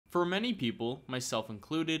For many people, myself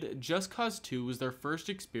included, Just Cause 2 was their first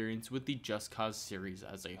experience with the Just Cause series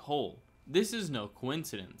as a whole. This is no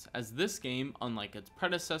coincidence, as this game, unlike its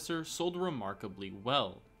predecessor, sold remarkably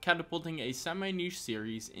well, catapulting a semi-niche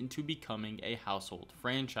series into becoming a household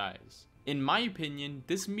franchise. In my opinion,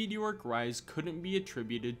 this meteoric rise couldn't be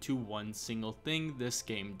attributed to one single thing this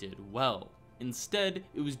game did well. Instead,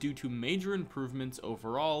 it was due to major improvements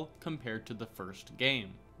overall compared to the first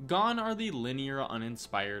game. Gone are the linear,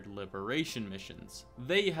 uninspired liberation missions.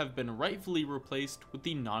 They have been rightfully replaced with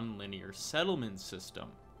the non-linear settlement system.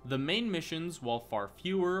 The main missions, while far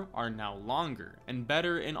fewer, are now longer, and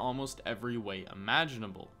better in almost every way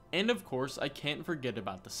imaginable. And of course, I can't forget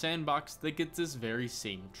about the sandbox that gets this very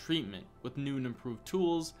same treatment, with new and improved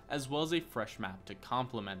tools, as well as a fresh map to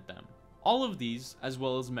complement them. All of these, as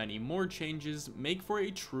well as many more changes, make for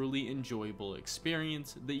a truly enjoyable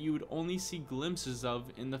experience that you would only see glimpses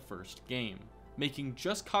of in the first game, making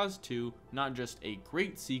Just Cause 2 not just a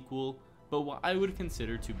great sequel, but what I would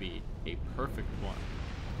consider to be a perfect one.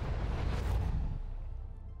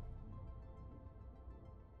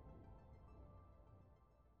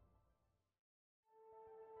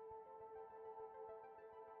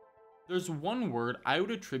 There's one word I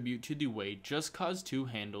would attribute to the way Just Cause 2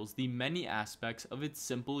 handles the many aspects of its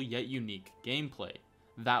simple yet unique gameplay.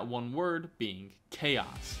 That one word being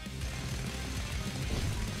chaos.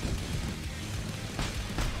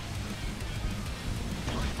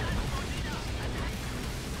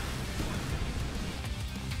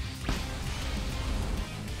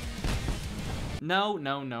 No.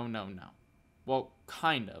 Well,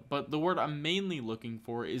 kinda, but the word I'm mainly looking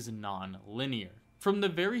for is non-linear. From the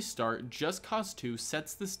very start, Just Cause 2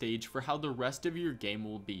 sets the stage for how the rest of your game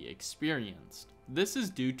will be experienced. This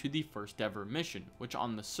is due to the first ever mission, which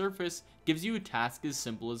on the surface gives you a task as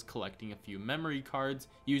simple as collecting a few memory cards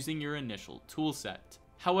using your initial toolset.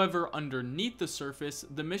 However, underneath the surface,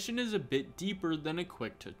 the mission is a bit deeper than a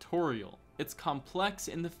quick tutorial. It's complex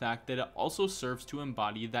in the fact that it also serves to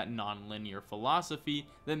embody that non-linear philosophy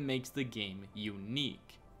that makes the game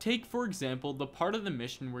unique. Take, for example, the part of the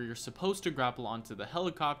mission where you're supposed to grapple onto the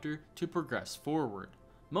helicopter to progress forward.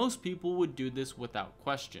 Most people would do this without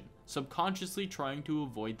question, subconsciously trying to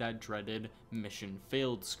avoid that dreaded mission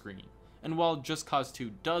failed screen. And while Just Cause 2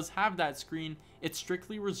 does have that screen, it's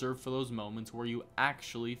strictly reserved for those moments where you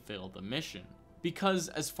actually fail the mission. Because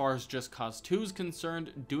as far as Just Cause 2 is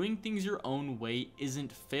concerned, doing things your own way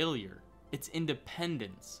isn't failure, it's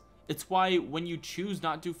independence. It's why when you choose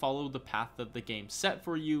not to follow the path that the game set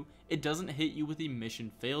for you, it doesn't hit you with a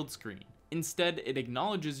mission failed screen. Instead, it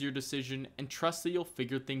acknowledges your decision and trusts that you'll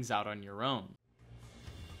figure things out on your own.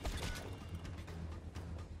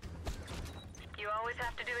 You always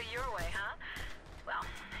have to do it your way, huh? Well,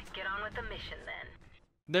 get on with the mission then.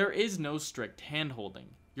 There is no strict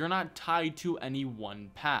handholding. You're not tied to any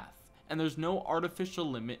one path, and there's no artificial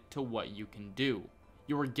limit to what you can do.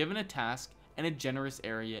 You are given a task and a generous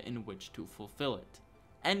area in which to fulfill it.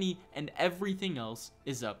 Any and everything else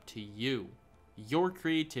is up to you. Your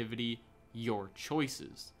creativity, your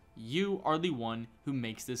choices. You are the one who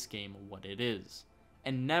makes this game what it is.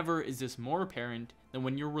 And never is this more apparent than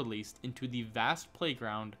when you're released into the vast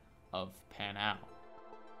playground of Panau.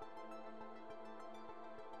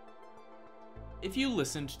 If you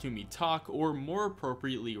listened to me talk, or more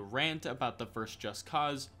appropriately rant about the first Just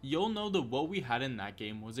Cause, you'll know that what we had in that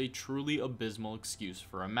game was a truly abysmal excuse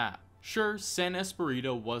for a map. Sure, San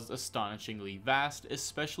Esperito was astonishingly vast,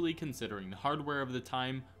 especially considering the hardware of the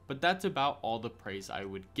time, but that's about all the praise I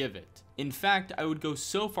would give it. In fact, I would go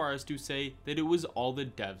so far as to say that it was all the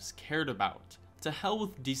devs cared about. To hell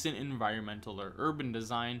with decent environmental or urban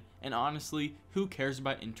design, and honestly, who cares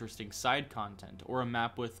about interesting side content or a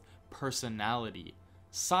map with personality?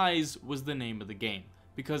 Size was the name of the game,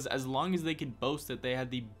 because as long as they could boast that they had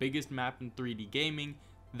the biggest map in 3D gaming,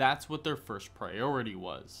 that's what their first priority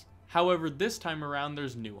was. However, this time around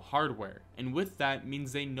there's new hardware, and with that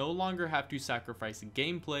means they no longer have to sacrifice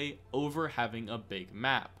gameplay over having a big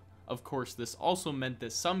map. Of course, this also meant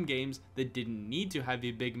that some games that didn't need to have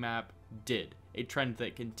a big map did, a trend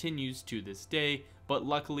that continues to this day, but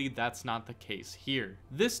luckily that's not the case here.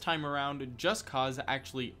 This time around, Just Cause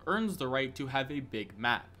actually earns the right to have a big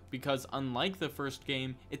map, because unlike the first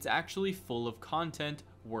game, it's actually full of content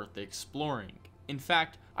worth exploring. In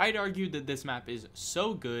fact, I'd argue that this map is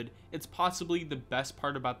so good, it's possibly the best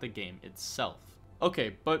part about the game itself.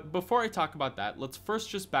 Okay, but before I talk about that, let's first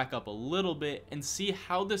just back up a little bit and see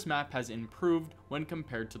how this map has improved when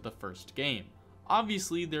compared to the first game.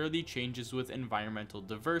 Obviously, there are the changes with environmental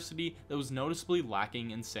diversity that was noticeably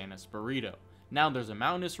lacking in San Esperito, Now there's a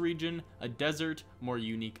mountainous region, a desert, more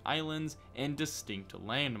unique islands, and distinct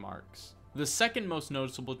landmarks. The second most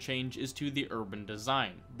noticeable change is to the urban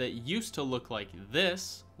design, that used to look like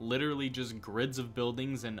this, literally just grids of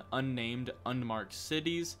buildings and unnamed, unmarked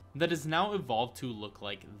cities, that has now evolved to look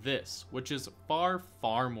like this, which is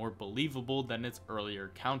far more believable than its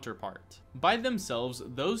earlier counterpart. By themselves,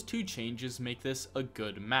 those two changes make this a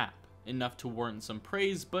good map, enough to warrant some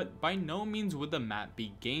praise, but by no means would the map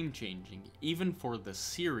be game-changing, even for the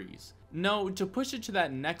series. No, to push it to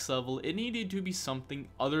that next level, it needed to be something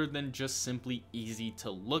other than just simply easy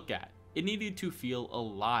to look at. It needed to feel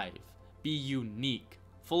alive, be unique,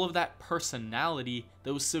 full of that personality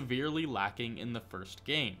that was severely lacking in the first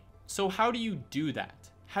game. So how do you do that?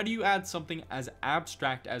 How do you add something as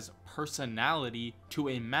abstract as personality to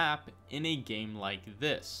a map in a game like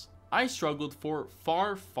this? I struggled for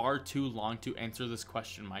far too long to answer this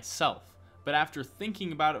question myself, but after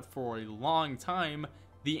thinking about it for a long time,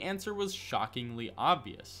 the answer was shockingly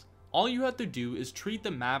obvious. All you have to do is treat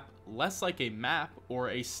the map less like a map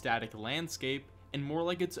or a static landscape and more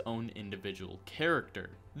like its own individual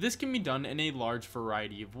character. This can be done in a large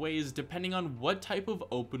variety of ways depending on what type of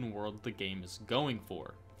open world the game is going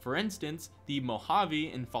for. For instance, the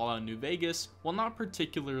Mojave in Fallout New Vegas, while not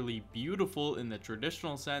particularly beautiful in the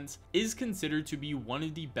traditional sense, is considered to be one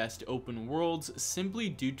of the best open worlds simply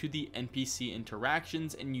due to the NPC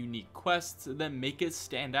interactions and unique quests that make it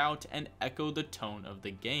stand out and echo the tone of the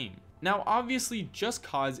game. Now obviously Just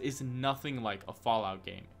Cause is nothing like a Fallout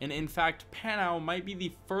game, and in fact Panau might be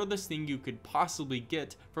the furthest thing you could possibly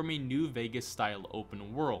get from a New Vegas style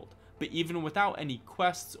open world. But even without any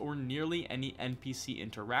quests or nearly any NPC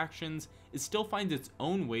interactions, it still finds its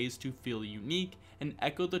own ways to feel unique and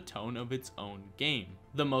echo the tone of its own game.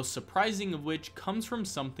 The most surprising of which comes from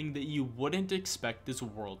something that you wouldn't expect this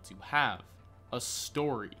world to have: a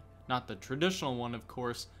story. Not the traditional one, of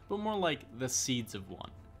course, but more like the seeds of one.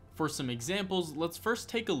 For some examples, let's first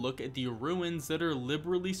take a look at the ruins that are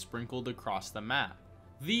liberally sprinkled across the map.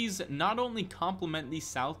 These not only complement the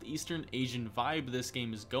Southeastern Asian vibe this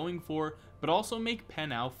game is going for, but also make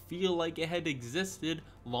Panau feel like it had existed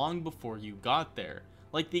long before you got there.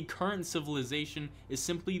 Like the current civilization is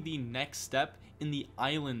simply the next step in the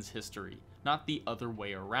island's history, not the other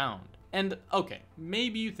way around. And okay,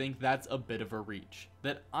 maybe you think that's a bit of a reach,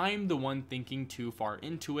 that I'm the one thinking too far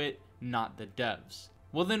into it, not the devs.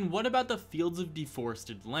 Well then what about the fields of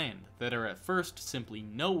deforested land that are at first simply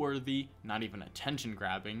noteworthy, not even attention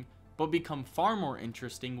grabbing, but become far more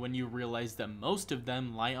interesting when you realize that most of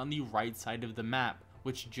them lie on the right side of the map,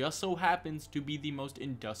 which just so happens to be the most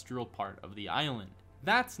industrial part of the island.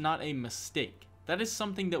 That's not a mistake. That is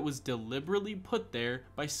something that was deliberately put there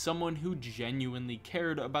by someone who genuinely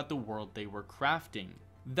cared about the world they were crafting.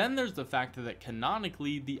 Then there's the fact that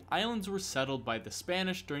canonically, the islands were settled by the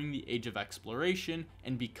Spanish during the Age of Exploration,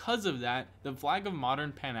 and because of that, the flag of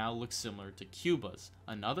modern Panau looks similar to Cuba's,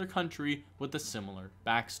 another country with a similar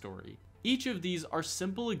backstory. Each of these are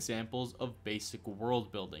simple examples of basic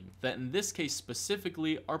world building that in this case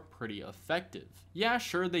specifically are pretty effective. Yeah,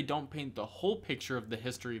 sure, they don't paint the whole picture of the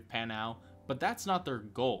history of Panau, but that's not their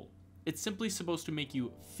goal. It's simply supposed to make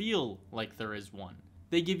you feel like there is one.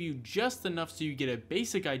 They give you just enough so you get a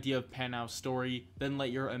basic idea of Panau's story, then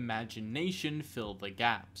let your imagination fill the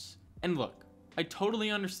gaps. And look, I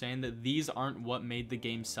totally understand that these aren't what made the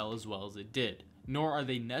game sell as well as it did, nor are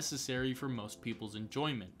they necessary for most people's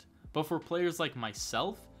enjoyment. But for players like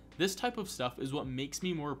myself, this type of stuff is what makes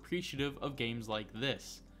me more appreciative of games like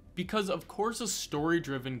this. Because of course a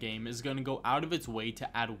story-driven game is going to go out of its way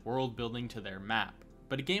to add world building to their map,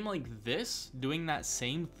 but a game like this, doing that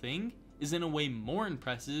same thing, is in a way more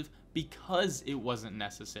impressive because it wasn't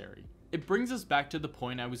necessary. It brings us back to the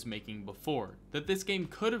point I was making before, that this game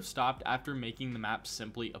could have stopped after making the map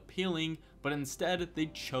simply appealing, but instead they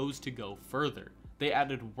chose to go further. They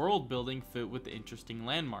added world building fit with interesting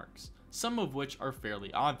landmarks, some of which are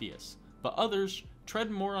fairly obvious, but others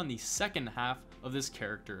tread more on the second half of this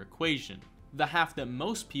character equation. The half that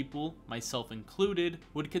most people, myself included,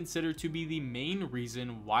 would consider to be the main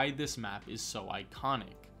reason why this map is so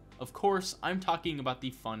iconic. Of course, I'm talking about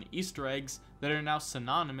the fun Easter eggs that are now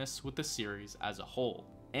synonymous with the series as a whole.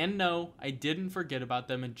 And no, I didn't forget about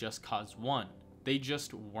them in Just Cause 1. They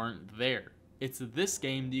just weren't there. It's this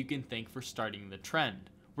game that you can thank for starting the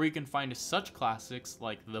trend, where you can find such classics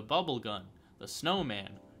like the Bubble Gun, the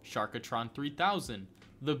Snowman, Sharkatron 3000,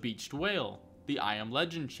 the Beached Whale, the I Am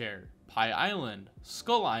Legend Chair, Pie Island,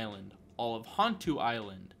 Skull Island, all of Hantu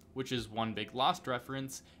Island, which is one big Lost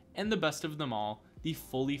reference, and the best of them all, the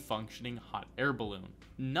fully functioning hot air balloon.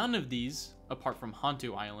 None of these, apart from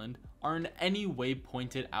Hantu Island, are in any way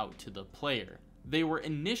pointed out to the player. They were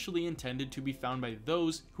initially intended to be found by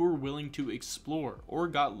those who were willing to explore or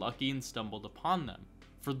got lucky and stumbled upon them.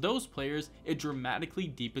 For those players, it dramatically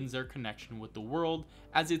deepens their connection with the world,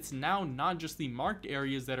 as it's now not just the marked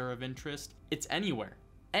areas that are of interest, it's anywhere.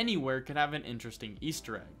 Anywhere could have an interesting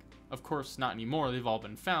Easter egg. Of course, not anymore, they've all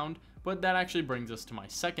been found, but that actually brings us to my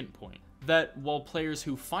second point. That while players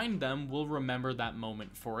who find them will remember that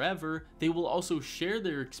moment forever, they will also share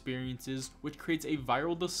their experiences, which creates a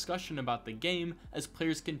viral discussion about the game as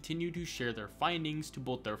players continue to share their findings to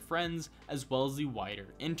both their friends as well as the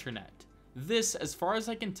wider internet. This, as far as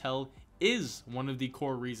I can tell, is one of the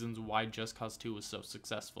core reasons why Just Cause 2 was so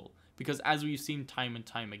successful, because as we've seen time and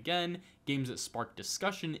time again, games that spark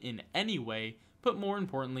discussion in any way, but more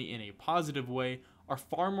importantly in a positive way, are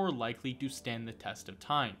far more likely to stand the test of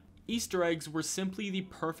time. Easter eggs were simply the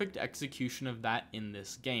perfect execution of that in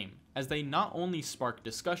this game, as they not only spark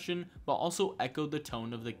discussion, but also echo the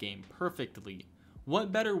tone of the game perfectly.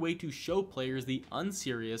 What better way to show players the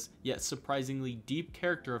unserious yet surprisingly deep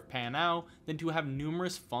character of Panau than to have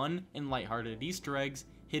numerous fun and lighthearted Easter eggs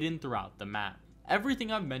hidden throughout the map.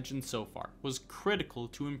 Everything I've mentioned so far was critical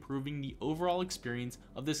to improving the overall experience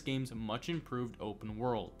of this game's much improved open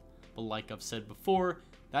world, but like I've said before,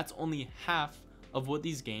 that's only half of what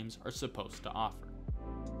these games are supposed to offer.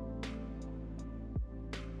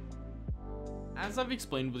 As I've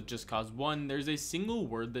explained with Just Cause 1, there's a single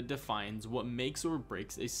word that defines what makes or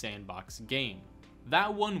breaks a sandbox game.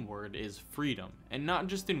 That one word is freedom, and not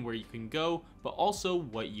just in where you can go, but also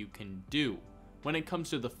what you can do. When it comes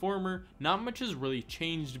to the former, not much has really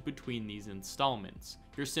changed between these installments.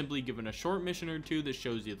 You're simply given a short mission or two that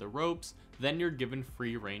shows you the ropes, then you're given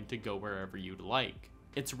free reign to go wherever you'd like.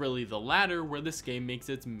 It's really the latter where this game makes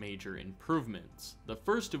its major improvements, the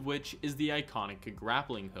first of which is the iconic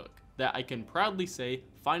grappling hook, that I can proudly say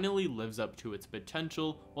finally lives up to its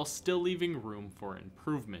potential while still leaving room for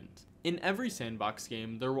improvement. In every sandbox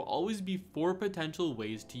game, there will always be 4 potential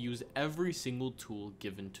ways to use every single tool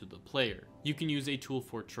given to the player. You can use a tool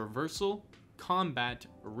for traversal, combat,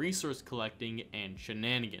 resource collecting, and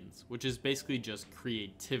shenanigans, which is basically just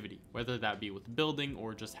creativity, whether that be with building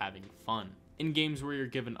or just having fun. In games where you're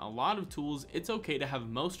given a lot of tools, it's okay to have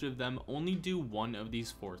most of them only do one of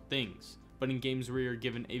these 4 things. But in games where you're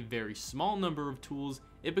given a very small number of tools,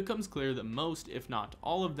 it becomes clear that most, if not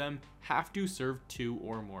all of them, have to serve 2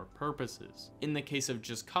 or more purposes. In the case of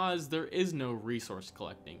Just Cause, there is no resource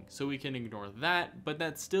collecting, so we can ignore that, but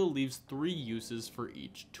that still leaves 3 uses for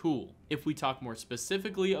each tool. If we talk more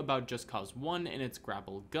specifically about Just Cause 1 and its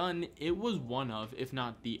grapple gun, it was one of, if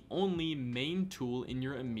not the only, main tool in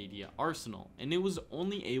your immediate arsenal, and it was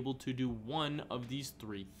only able to do one of these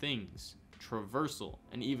 3 things: traversal,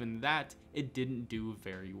 and even that, it didn't do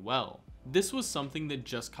very well. This was something that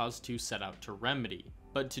Just Cause 2 set out to remedy,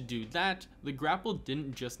 but to do that, the grapple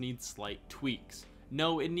didn't just need slight tweaks.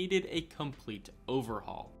 No, it needed a complete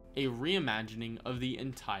overhaul, a reimagining of the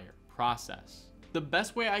entire process. The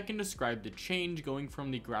best way I can describe the change going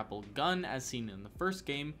from the grapple gun as seen in the first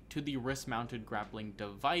game to the wrist-mounted grappling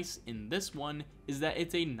device in this one is that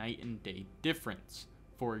it's a night and day difference.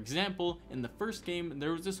 For example, in the first game,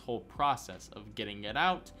 there was this whole process of getting it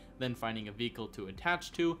out, then finding a vehicle to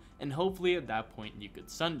attach to, and hopefully at that point you could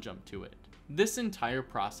stunt jump to it. This entire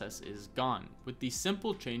process is gone, with the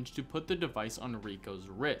simple change to put the device on Rico's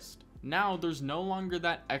wrist. Now there's no longer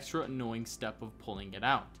that extra annoying step of pulling it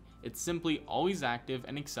out. It's simply always active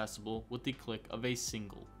and accessible with the click of a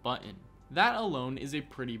single button. That alone is a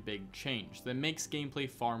pretty big change that makes gameplay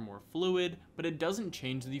far more fluid, but it doesn't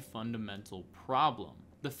change the fundamental problem.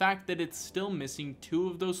 The fact that it's still missing 2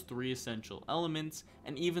 of those 3 essential elements,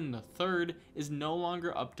 and even the third is no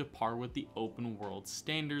longer up to par with the open world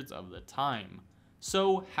standards of the time.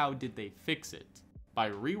 So how did they fix it?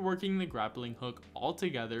 By reworking the grappling hook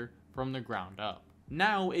altogether from the ground up.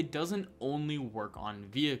 Now it doesn't only work on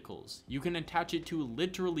vehicles. You can attach it to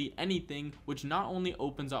literally anything, which not only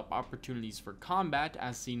opens up opportunities for combat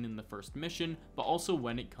as seen in the first mission, but also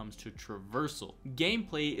when it comes to traversal.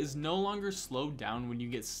 Gameplay is no longer slowed down when you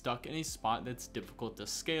get stuck in a spot that's difficult to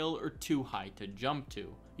scale or too high to jump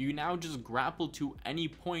to. You now just grapple to any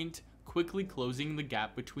point, quickly closing the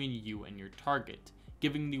gap between you and your target,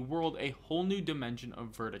 giving the world a whole new dimension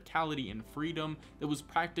of verticality and freedom that was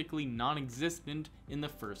practically non-existent in the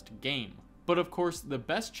first game. But of course, the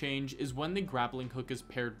best change is when the grappling hook is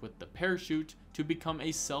paired with the parachute to become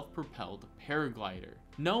a self-propelled paraglider.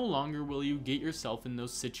 No longer will you get yourself in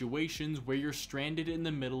those situations where you're stranded in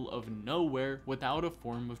the middle of nowhere without a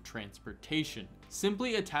form of transportation.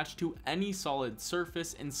 Simply attach to any solid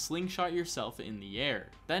surface and slingshot yourself in the air.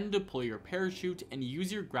 Then deploy your parachute and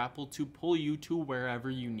use your grapple to pull you to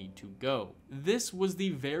wherever you need to go. This was the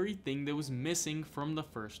very thing that was missing from the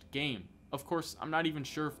first game. Of course, I'm not even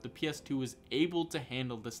sure if the PS2 was able to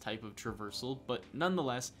handle this type of traversal, but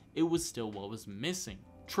nonetheless, it was still what was missing.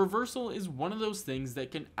 Traversal is one of those things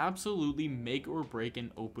that can absolutely make or break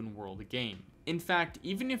an open world game. In fact,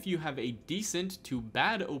 even if you have a decent to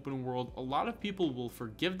bad open world, a lot of people will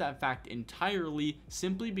forgive that fact entirely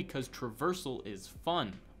simply because traversal is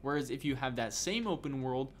fun. Whereas if you have that same open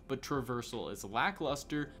world, but traversal is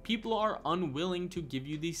lackluster, people are unwilling to give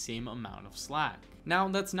you the same amount of slack. Now,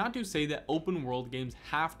 that's not to say that open world games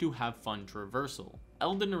have to have fun traversal.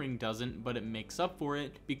 Elden Ring doesn't, but it makes up for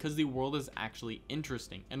it because the world is actually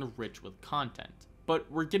interesting and rich with content. But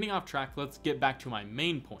we're getting off track, let's get back to my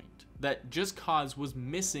main point. That Just Cause was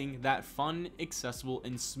missing that fun, accessible,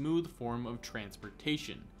 and smooth form of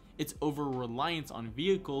transportation. Its over-reliance on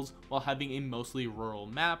vehicles while having a mostly rural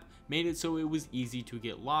map made it so it was easy to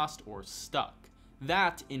get lost or stuck.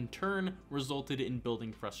 That, in turn, resulted in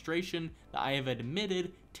building frustration that I have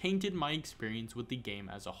admitted tainted my experience with the game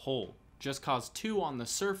as a whole. Just Cause 2 on the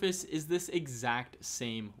surface is this exact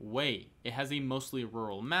same way. It has a mostly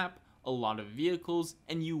rural map, a lot of vehicles,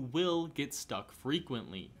 and you will get stuck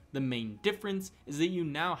frequently. The main difference is that you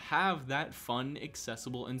now have that fun,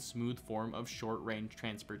 accessible, and smooth form of short-range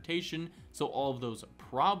transportation, so all of those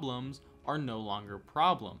problems are no longer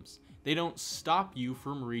problems. They don't stop you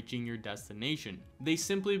from reaching your destination. They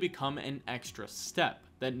simply become an extra step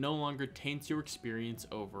that no longer taints your experience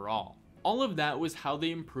overall. All of that was how they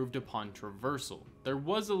improved upon traversal. There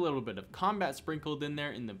was a little bit of combat sprinkled in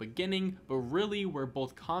there in the beginning, but really where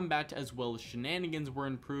both combat as well as shenanigans were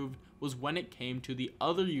improved was when it came to the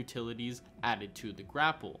other utilities added to the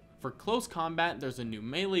grapple. For close combat, there's a new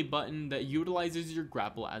melee button that utilizes your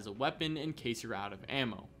grapple as a weapon in case you're out of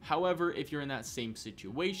ammo. However, if you're in that same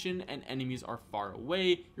situation and enemies are far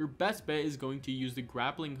away, your best bet is going to use the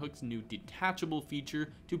grappling hook's new detachable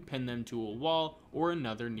feature to pin them to a wall or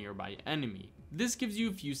another nearby enemy. This gives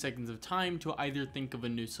you a few seconds of time to either think of a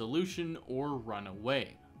new solution or run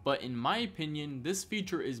away. But in my opinion, this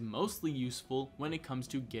feature is mostly useful when it comes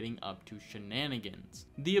to getting up to shenanigans.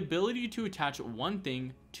 The ability to attach one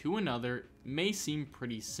thing to another may seem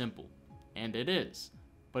pretty simple, and it is,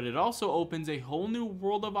 but it also opens a whole new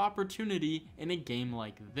world of opportunity in a game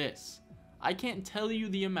like this. I can't tell you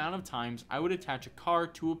the amount of times I would attach a car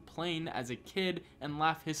to a plane as a kid and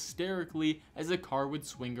laugh hysterically as a car would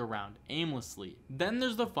swing around aimlessly. Then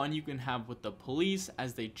there's the fun you can have with the police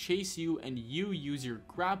as they chase you and you use your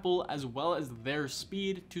grapple as well as their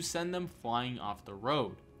speed to send them flying off the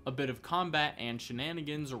road. A bit of combat and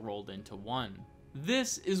shenanigans rolled into one.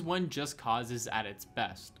 This is when Just Cause is at its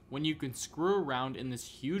best, when you can screw around in this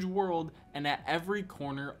huge world and at every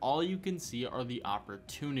corner all you can see are the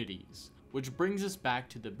opportunities. Which brings us back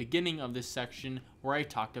to the beginning of this section where I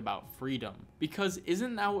talked about freedom. Because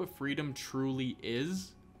isn't that what freedom truly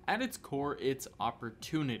is? At its core, it's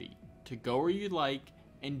opportunity to go where you like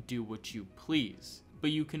and do what you please.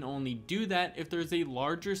 But you can only do that if there's a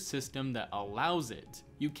larger system that allows it.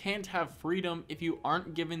 You can't have freedom if you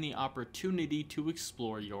aren't given the opportunity to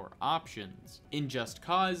explore your options. In Just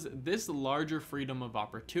Cause, this larger freedom of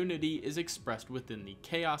opportunity is expressed within the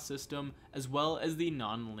chaos system as well as the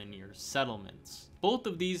non-linear settlements. Both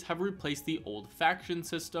of these have replaced the old faction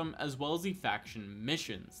system as well as the faction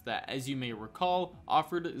missions that, as you may recall,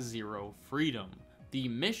 offered zero freedom. The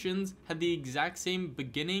missions had the exact same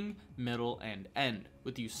beginning, middle, and end,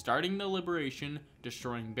 with you starting the liberation,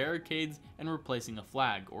 destroying barricades, and replacing a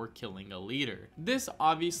flag or killing a leader. This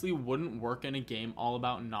obviously wouldn't work in a game all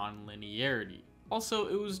about non-linearity. Also,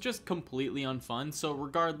 it was just completely unfun, so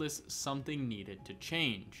regardless, something needed to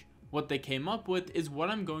change. What they came up with is what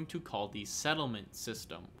I'm going to call the settlement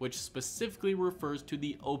system, which specifically refers to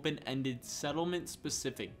the open-ended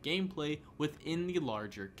settlement-specific gameplay within the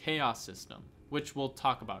larger chaos system, which we'll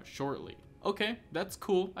talk about shortly. Okay, that's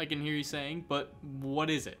cool, I can hear you saying, but what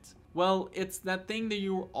is it? Well, it's that thing that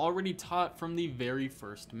you were already taught from the very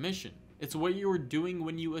first mission. It's what you were doing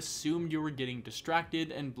when you assumed you were getting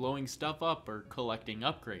distracted and blowing stuff up or collecting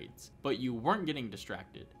upgrades. But you weren't getting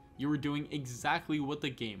distracted. You were doing exactly what the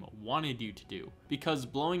game wanted you to do, because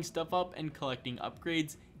blowing stuff up and collecting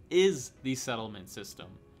upgrades is the settlement system.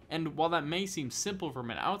 And while that may seem simple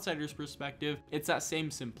from an outsider's perspective, it's that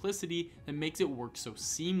same simplicity that makes it work so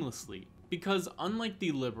seamlessly. because unlike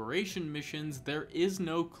the liberation missions, there is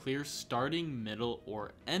no clear starting, middle,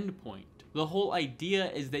 or end point. The whole idea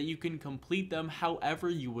is that you can complete them however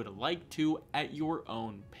you would like to at your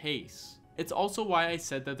own pace. It's also why I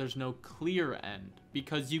said that there's no clear end,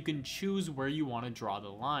 because you can choose where you want to draw the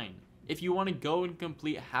line. If you want to go and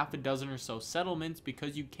complete half a dozen or so settlements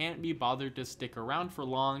because you can't be bothered to stick around for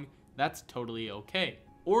long, that's totally okay.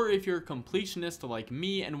 Or if you're a completionist like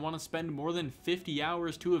me and want to spend more than 50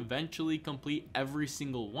 hours to eventually complete every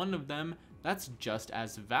single one of them, that's just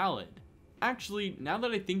as valid. Actually, now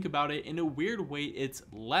that I think about it, in a weird way it's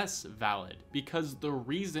less valid, because the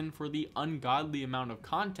reason for the ungodly amount of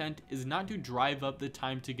content is not to drive up the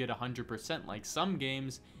time to get 100% like some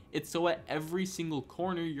games, it's so at every single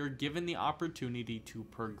corner you're given the opportunity to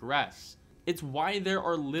progress. It's why there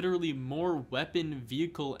are literally more weapon,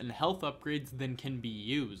 vehicle, and health upgrades than can be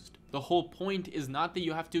used. The whole point is not that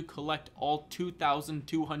you have to collect all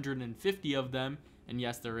 2,250 of them, and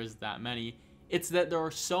yes, there is that many. It's that there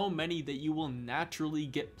are so many that you will naturally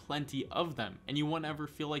get plenty of them, and you won't ever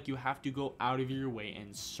feel like you have to go out of your way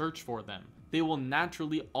and search for them. They will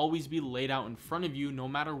naturally always be laid out in front of you no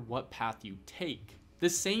matter what path you take. The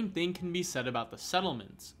same thing can be said about the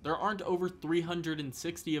settlements. There aren't over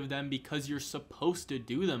 360 of them because you're supposed to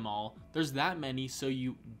do them all. There's that many so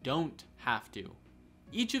you don't have to.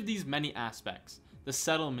 Each of these many aspects, the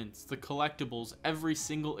settlements, the collectibles, every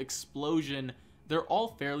single explosion, they're all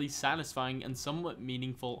fairly satisfying and somewhat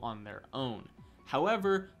meaningful on their own.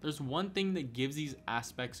 However, there's one thing that gives these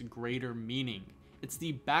aspects greater meaning. It's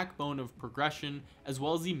the backbone of progression, as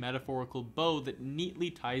well as the metaphorical bow that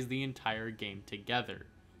neatly ties the entire game together.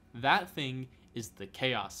 That thing is the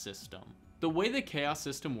chaos system. The way the chaos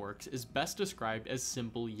system works is best described as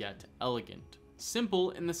simple yet elegant.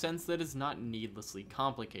 Simple in the sense that it's not needlessly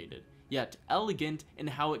complicated, yet elegant in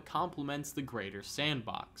how it complements the greater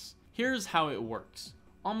sandbox. Here's how it works.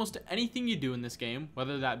 Almost anything you do in this game,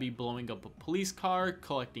 whether that be blowing up a police car,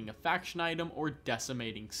 collecting a faction item, or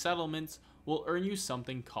decimating settlements, will earn you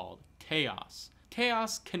something called chaos.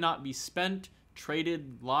 Chaos cannot be spent,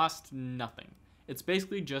 traded, lost, nothing. It's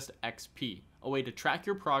basically just XP, a way to track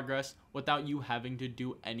your progress without you having to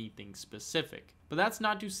do anything specific. But that's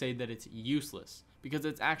not to say that it's useless, because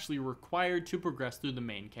it's actually required to progress through the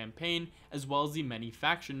main campaign, as well as the many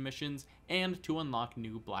faction missions, and to unlock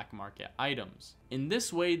new black market items. In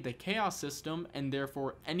this way, the chaos system, and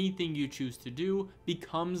therefore anything you choose to do,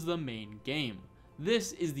 becomes the main game.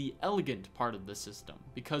 This is the elegant part of the system,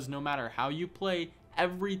 because no matter how you play,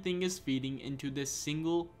 everything is feeding into this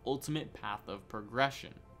single ultimate path of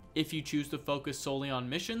progression. If you choose to focus solely on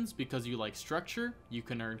missions because you like structure, you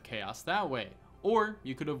can earn chaos that way. Or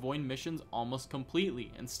you could avoid missions almost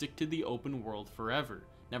completely and stick to the open world forever,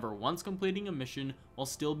 never once completing a mission while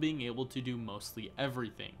still being able to do mostly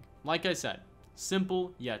everything. Like I said,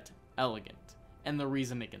 simple yet elegant. And the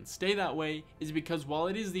reason it can stay that way is because while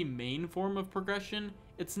it is the main form of progression,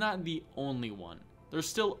 it's not the only one. There's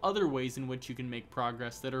still other ways in which you can make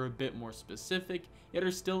progress that are a bit more specific, yet are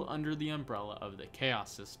still under the umbrella of the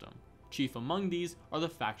chaos system. Chief among these are the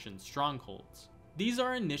faction strongholds. These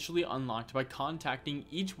are initially unlocked by contacting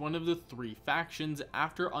each one of the 3 factions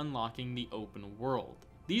after unlocking the open world.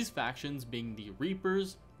 These factions being the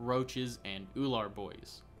Reapers, Roaches, and Ular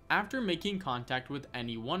Boys. After making contact with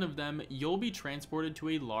any one of them, you'll be transported to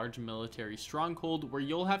a large military stronghold where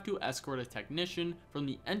you'll have to escort a technician from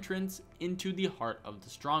the entrance into the heart of the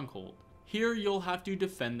stronghold. Here you'll have to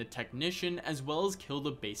defend the technician as well as kill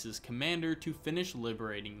the base's commander to finish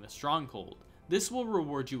liberating the stronghold. This will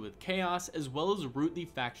reward you with chaos as well as root the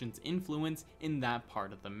faction's influence in that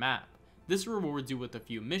part of the map. This rewards you with a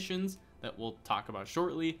few missions that we'll talk about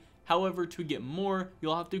shortly. However, to get more,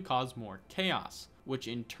 you'll have to cause more chaos, which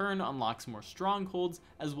in turn unlocks more strongholds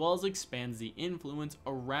as well as expands the influence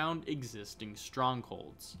around existing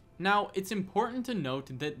strongholds. Now, it's important to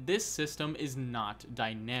note that this system is not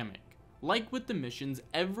dynamic. Like with the missions,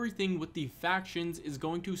 everything with the factions is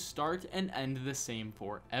going to start and end the same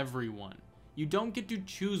for everyone. You don't get to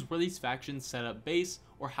choose where these factions set up base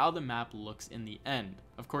or how the map looks in the end,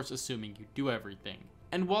 of course assuming you do everything.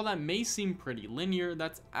 And while that may seem pretty linear,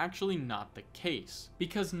 that's actually not the case,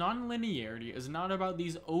 because non-linearity is not about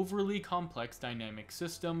these overly complex dynamic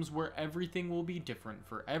systems where everything will be different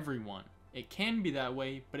for everyone. It can be that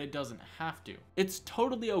way, but it doesn't have to. It's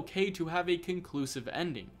totally okay to have a conclusive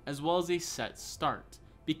ending, as well as a set start,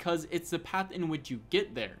 because it's the path in which you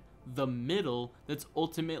get there, the middle, that's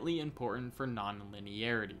ultimately important for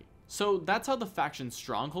non-linearity. So that's how the faction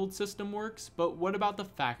stronghold system works, but what about the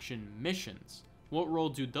faction missions? What role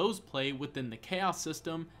do those play within the chaos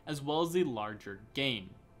system as well as the larger game?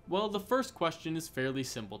 Well, the first question is fairly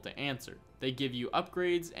simple to answer. They give you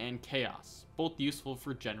upgrades and chaos, both useful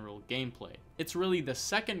for general gameplay. It's really the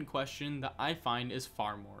second question that I find is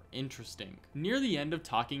far more interesting. Near the end of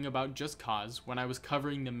talking about Just Cause, when I was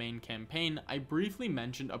covering the main campaign, I briefly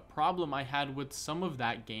mentioned a problem I had with some of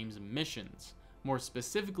that game's missions. More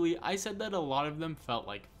specifically, I said that a lot of them felt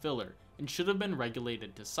like filler, and should have been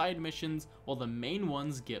regulated to side missions while the main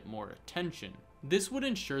ones get more attention. This would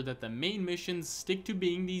ensure that the main missions stick to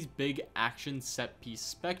being these big action set piece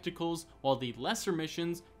spectacles, while the lesser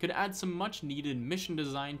missions could add some much needed mission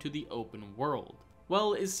design to the open world.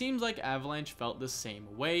 Well, it seems like Avalanche felt the same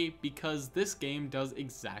way, because this game does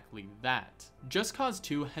exactly that. Just Cause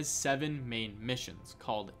 2 has 7 main missions,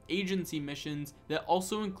 called agency missions, that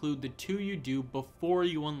also include the 2 you do before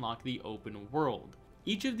you unlock the open world.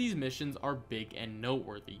 Each of these missions are big and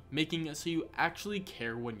noteworthy, making it so you actually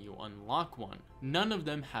care when you unlock one. None of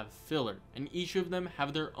them have filler, and each of them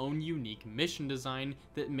have their own unique mission design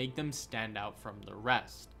that make them stand out from the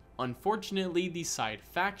rest. Unfortunately, the side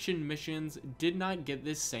faction missions did not get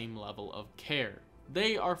this same level of care.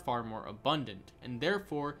 They are far more abundant, and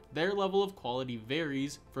therefore their level of quality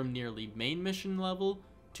varies from nearly main mission level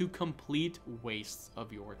to complete wastes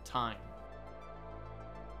of your time.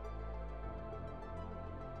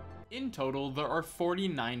 In total, there are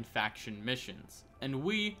 49 faction missions, and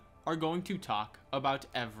we are going to talk about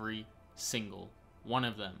every single one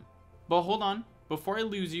of them. But hold on, before I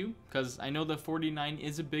lose you, because I know that 49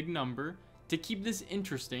 is a big number, to keep this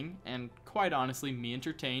interesting, and quite honestly me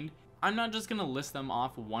entertained, I'm not just going to list them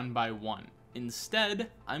off one by one. Instead,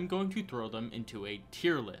 I'm going to throw them into a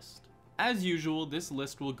tier list. As usual, this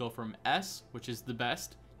list will go from S, which is the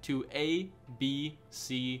best, to A, B,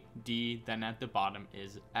 C, D, then at the bottom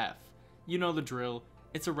is F. You know the drill,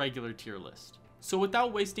 it's a regular tier list. So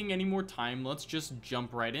without wasting any more time, let's just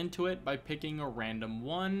jump right into it by picking a random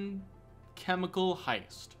one, Chemical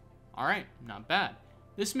Heist. Alright, not bad.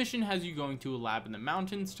 This mission has you going to a lab in the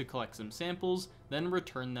mountains to collect some samples, then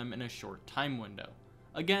return them in a short time window.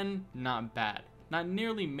 Again, not bad. Not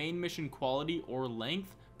nearly main mission quality or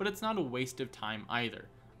length, but it's not a waste of time either.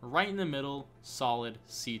 Right in the middle, solid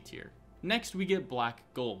C tier. Next we get Black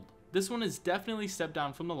Gold. This one is definitely a step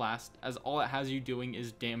down from the last, as all it has you doing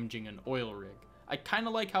is damaging an oil rig. I kinda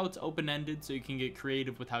like how it's open-ended so you can get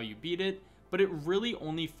creative with how you beat it, but it really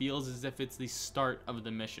only feels as if it's the start of the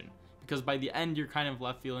mission, because by the end you're kind of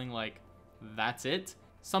left feeling like, that's it?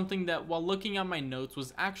 Something that while looking at my notes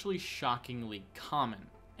was actually shockingly common,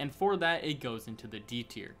 and for that it goes into the D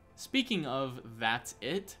tier. Speaking of that's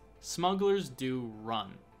it, Smugglers Do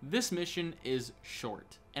Run. This mission is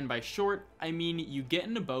short, and by short, I mean you get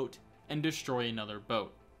in a boat and destroy another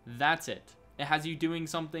boat. That's it. It has you doing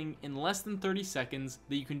something in less than 30 seconds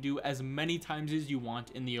that you can do as many times as you want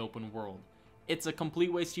in the open world. It's a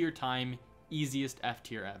complete waste of your time, easiest F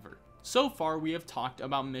tier ever. So far, we have talked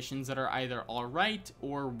about missions that are either alright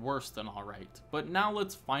or worse than alright, but now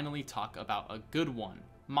let's finally talk about a good one.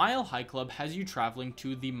 Mile High Club has you traveling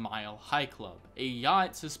to the Mile High Club, a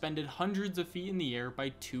yacht suspended hundreds of feet in the air by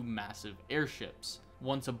 2 massive airships.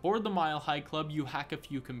 Once aboard the Mile High Club, you hack a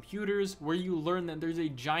few computers where you learn that there's a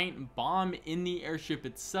giant bomb in the airship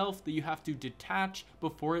itself that you have to detach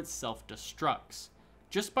before it self-destructs.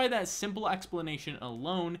 Just by that simple explanation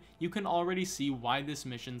alone, you can already see why this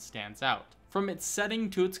mission stands out. From its setting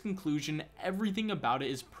to its conclusion, everything about it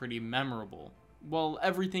is pretty memorable. Well,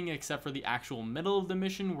 everything except for the actual middle of the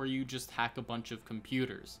mission where you just hack a bunch of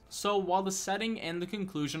computers. So while the setting and the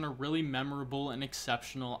conclusion are really memorable and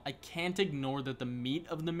exceptional, I can't ignore that the meat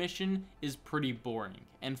of the mission is pretty boring,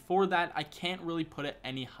 and for that I can't really put it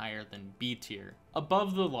any higher than B tier.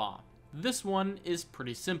 Above the Law. This one is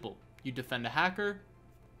pretty simple. You defend a hacker.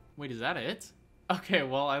 Wait, is that it? Okay,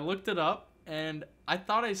 well I looked it up and I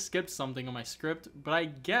thought I skipped something on my script, but I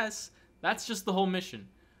guess that's just the whole mission.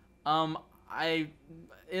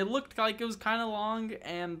 It looked like it was kind of long,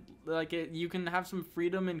 and like you can have some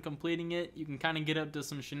freedom in completing it. You can kind of get up to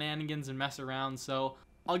some shenanigans and mess around, so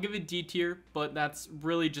I'll give it D tier, but that's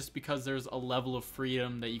really just because there's a level of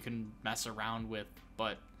freedom that you can mess around with,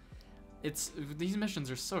 but these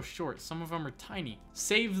missions are so short, some of them are tiny.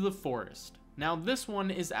 Save the Forest. Now this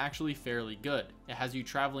one is actually fairly good. It has you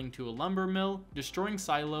traveling to a lumber mill, destroying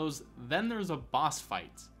silos, then there's a boss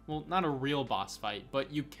fight. Well, not a real boss fight,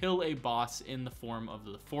 but you kill a boss in the form of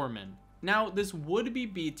the foreman. Now, this would be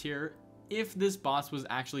B tier if this boss was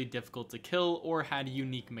actually difficult to kill or had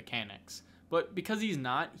unique mechanics. But because he's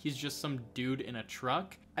not, he's just some dude in a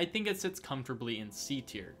truck, I think it sits comfortably in C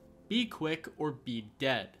tier. Be quick or be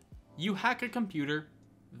dead. You hack a computer,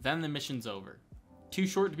 then the mission's over. Too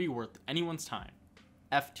short to be worth anyone's time.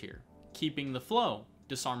 F tier. Keeping the flow.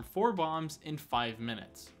 disarm 4 bombs in 5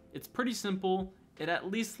 minutes. It's pretty simple, it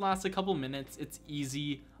at least lasts a couple minutes, it's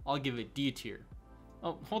easy, I'll give it D tier.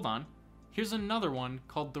 Oh, hold on. Here's another one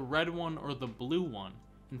called the red one or the blue one,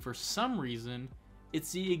 and for some reason,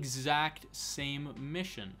 it's the exact same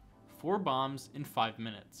mission. 4 bombs in 5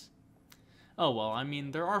 minutes. Oh well, I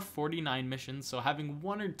mean, there are 49 missions, so having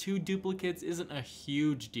 1 or 2 duplicates isn't a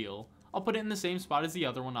huge deal. I'll put it in the same spot as the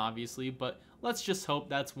other one obviously, but let's just hope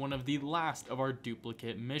that's one of the last of our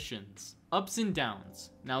duplicate missions. Ups and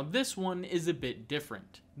downs. Now this one is a bit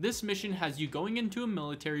different. This mission has you going into a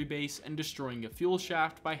military base and destroying a fuel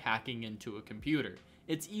shaft by hacking into a computer.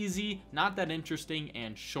 It's easy, not that interesting,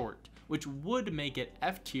 and short, which would make it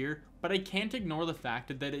F tier, but I can't ignore the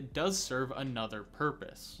fact that it does serve another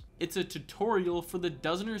purpose. It's a tutorial for the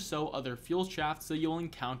dozen or so other fuel shafts that you'll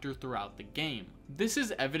encounter throughout the game. This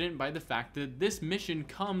is evident by the fact that this mission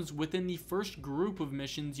comes within the first group of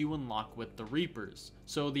missions you unlock with the Reapers,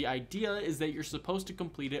 so the idea is that you're supposed to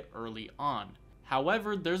complete it early on.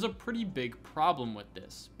 However, there's a pretty big problem with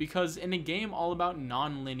this, because in a game all about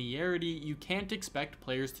non-linearity, you can't expect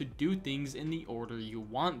players to do things in the order you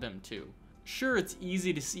want them to. Sure, it's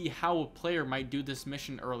easy to see how a player might do this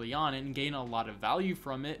mission early on and gain a lot of value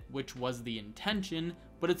from it, which was the intention,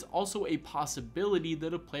 but it's also a possibility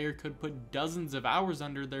that a player could put dozens of hours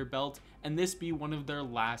under their belt and this be one of their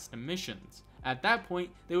last missions. At that point,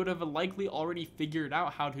 they would have likely already figured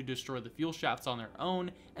out how to destroy the fuel shafts on their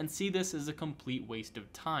own and see this as a complete waste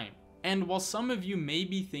of time. And while some of you may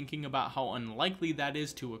be thinking about how unlikely that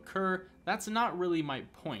is to occur, that's not really my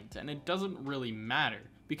point, and it doesn't really matter.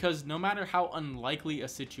 Because no matter how unlikely a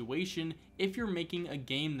situation, if you're making a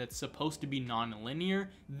game that's supposed to be non-linear,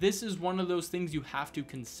 this is one of those things you have to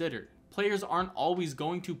consider. Players aren't always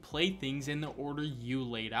going to play things in the order you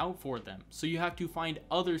laid out for them, so you have to find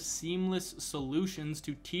other seamless solutions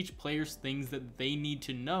to teach players things that they need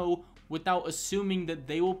to know without assuming that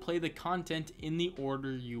they will play the content in the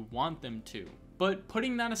order you want them to. But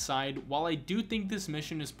putting that aside, while I do think this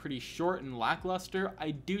mission is pretty short and lackluster, I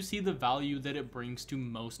do see the value that it brings to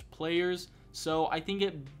most players, so I think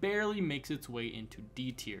it barely makes its way into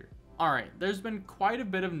D tier. Alright, there's been quite a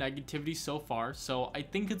bit of negativity so far, so I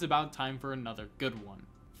think it's about time for another good one.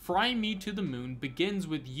 Fry Me to the Moon begins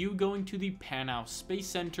with you going to the Panau Space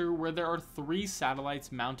Center where there are 3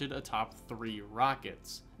 satellites mounted atop 3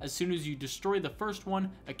 rockets. As soon as you destroy the first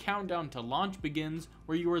one, a countdown to launch begins,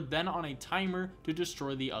 where you are then on a timer to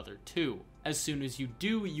destroy the other 2. As soon as you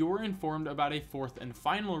do, you are informed about a 4th and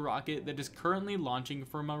final rocket that is currently launching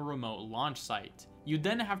from a remote launch site. You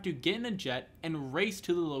then have to get in a jet and race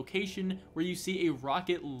to the location where you see a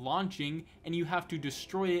rocket launching and you have to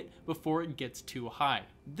destroy it before it gets too high.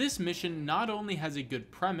 This mission not only has a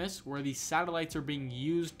good premise where these satellites are being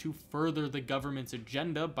used to further the government's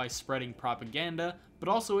agenda by spreading propaganda, but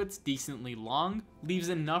also it's decently long, leaves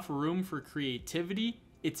enough room for creativity,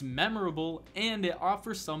 it's memorable, and it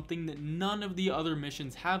offers something that none of the other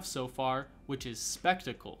missions have so far, which is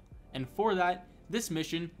spectacle. And for that, this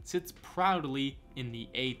mission sits proudly in the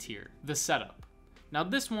A tier. The setup. Now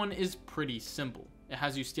this one is pretty simple. It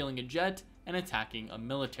has you stealing a jet and attacking a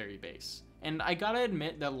military base. And I gotta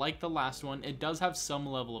admit that like the last one, it does have some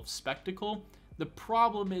level of spectacle. The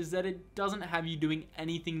problem is that it doesn't have you doing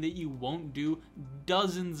anything that you won't do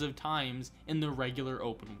dozens of times in the regular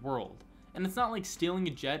open world. And it's not like stealing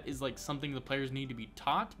a jet is like something the players need to be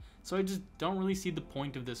taught, so I just don't really see the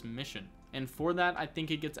point of this mission. And for that, I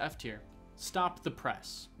think it gets F tier. Stop the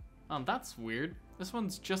press. Oh, that's weird. This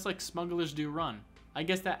one's just like Smugglers Do Run. I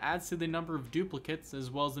guess that adds to the number of duplicates as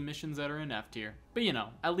well as the missions that are in F tier. But you know,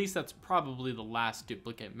 at least that's probably the last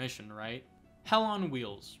duplicate mission, right? Hell on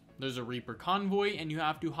Wheels. There's a Reaper convoy and you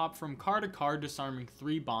have to hop from car to car disarming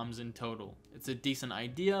 3 bombs in total. It's a decent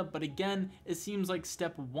idea, but again, it seems like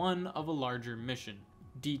step 1 of a larger mission.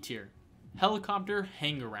 D tier. Helicopter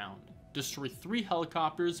Hangaround. Destroy 3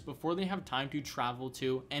 helicopters before they have time to travel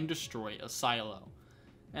to and destroy a silo.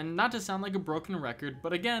 And not to sound like a broken record,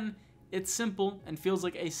 but again, it's simple and feels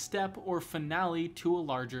like a step or finale to a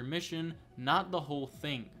larger mission, not the whole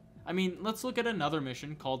thing. I mean, let's look at another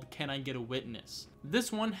mission called Can I Get a Witness?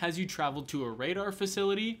 This one has you travel to a radar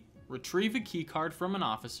facility, retrieve a keycard from an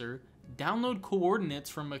officer, download coordinates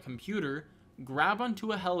from a computer, grab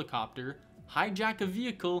onto a helicopter, hijack a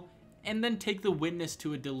vehicle, and then take the witness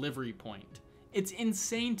to a delivery point. It's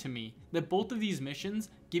insane to me that both of these missions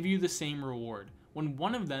give you the same reward, when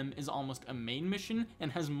one of them is almost a main mission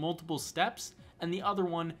and has multiple steps, and the other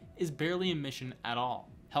one is barely a mission at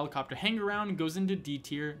all. Helicopter Hangaround goes into D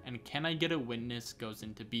tier, and Can I Get a Witness goes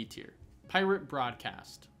into B tier. Pirate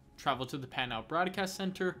Broadcast. travel to the Panout Broadcast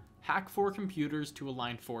Center, hack 4 computers to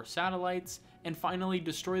align 4 satellites, and finally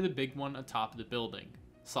destroy the big one atop the building.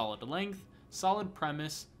 Solid length, solid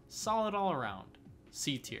premise, solid all around.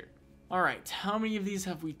 C tier. Alright, how many of these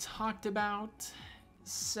have we talked about?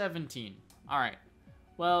 17. Alright,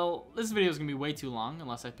 well, this video is going to be way too long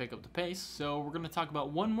unless I pick up the pace, so we're going to talk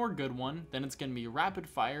about one more good one, then it's going to be rapid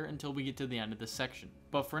fire until we get to the end of this section.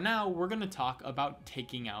 But for now, we're going to talk about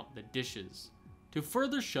taking out the dishes. To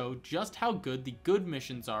further show just how good the good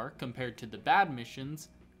missions are compared to the bad missions,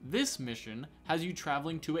 this mission has you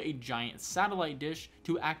traveling to a giant satellite dish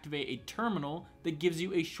to activate a terminal that gives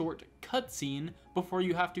you a short cutscene before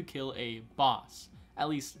you have to kill a boss. At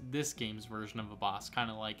least this game's version of a boss,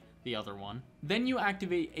 kind of like the other one. Then you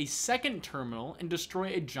activate a second terminal and destroy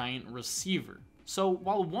a giant receiver. So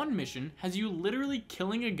while one mission has you literally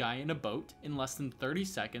killing a guy in a boat in less than 30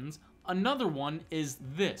 seconds, another one is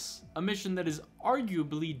this, a mission that is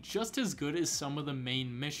arguably just as good as some of the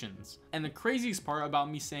main missions. And the craziest part about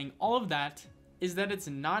me saying all of that is that it's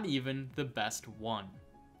not even the best one.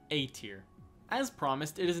 A tier. As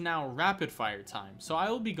promised, it is now rapid fire time, so I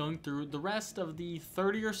will be going through the rest of the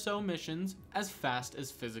 30 or so missions as fast as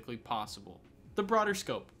physically possible. The broader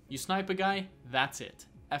scope. You snipe a guy, that's it.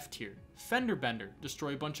 F tier. Fender bender.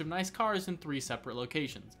 Destroy a bunch of nice cars in 3 separate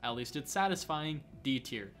locations. At least it's satisfying. D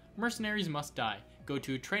tier. Mercenaries must die. Go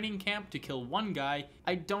to a training camp to kill one guy.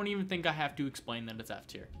 I don't even think I have to explain that it's F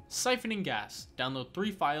tier. Siphoning gas. Download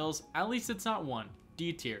 3 files. At least it's not 1.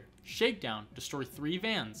 D tier. Shakedown. Destroy 3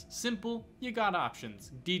 vans. Simple. You got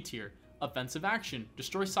options. D tier. Offensive action.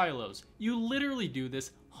 Destroy silos. You literally do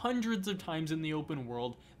this hundreds of times in the open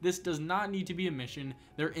world. This does not need to be a mission.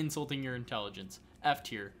 They're insulting your intelligence. F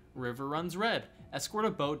tier. River runs red. Escort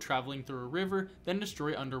a boat traveling through a river, then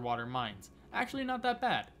destroy underwater mines. Actually not that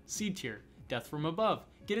bad. C tier. Death from above.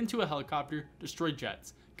 Get into a helicopter, destroy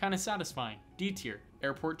jets. Kinda satisfying. D tier.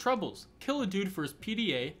 Airport troubles. Kill a dude for his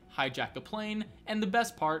PDA, hijack a plane, and the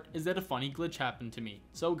best part is that a funny glitch happened to me,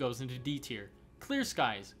 so it goes into D tier. Clear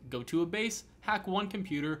skies. Go to a base, hack 1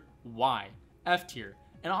 computer. Why? F tier.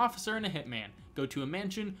 An officer and a hitman. Go to a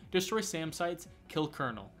mansion, destroy SAM sites, kill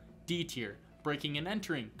Colonel. D tier. Breaking and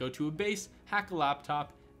entering. Go to a base, hack a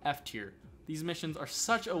laptop. F tier. These missions are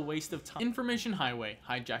such a waste of time. Information highway.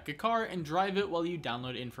 Hijack a car and drive it while you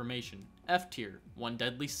download information. F tier. One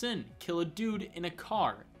deadly sin. Kill a dude in a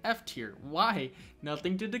car. F tier. Why?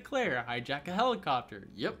 Nothing to declare. Hijack a helicopter.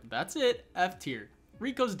 Yep, that's it. F tier.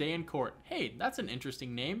 Rico's Day in Court. Hey, that's an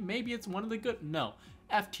interesting name. Maybe it's one of the good. No.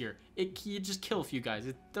 F tier. You just kill a few guys.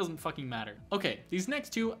 It doesn't fucking matter. Okay, these next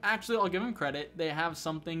 2, actually I'll give them credit. They have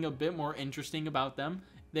something a bit more interesting about them.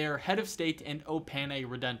 They're Head of State and O Pane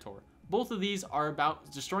Redentor. Both of these are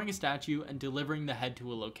about destroying a statue and delivering the head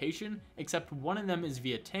to a location, except one of them is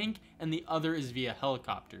via tank and the other is via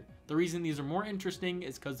helicopter. The reason these are more interesting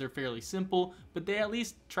is because they're fairly simple, but they at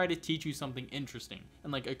least try to teach you something interesting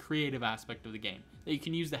and like a creative aspect of the game, that you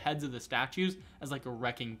can use the heads of the statues as like a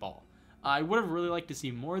wrecking ball. I would have really liked to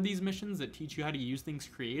see more of these missions that teach you how to use things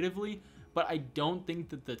creatively, but I don't think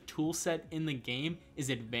that the tool set in the game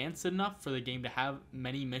is advanced enough for the game to have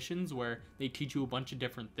many missions where they teach you a bunch of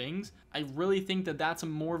different things. I really think that that's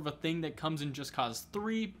more of a thing that comes in Just Cause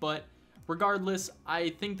 3, but regardless, I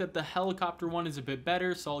think that the helicopter one is a bit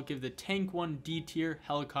better, so I'll give the tank one D tier,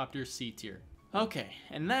 helicopter C tier. Okay,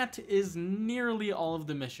 and that is nearly all of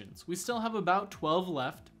the missions. We still have about 12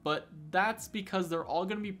 left, but that's because they're all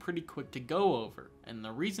going to be pretty quick to go over, and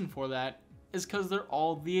the reason for that is because they're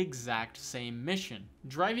all the exact same mission.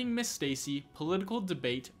 Driving Miss Stacy, political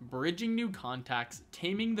debate, bridging new contacts,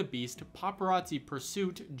 taming the beast, paparazzi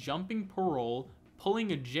pursuit, jumping parole,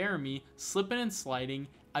 pulling a Jeremy, slipping and sliding,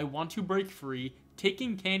 I want to break free,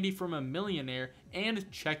 taking candy from a millionaire, and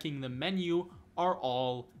checking the menu are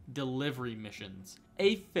all delivery missions.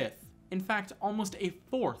 A fifth, in fact almost a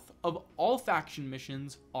fourth of all faction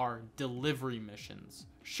missions are delivery missions.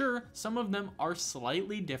 Sure, some of them are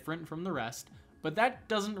slightly different from the rest, but that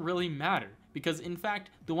doesn't really matter, because in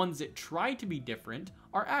fact, the ones that try to be different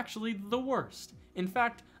are actually the worst. In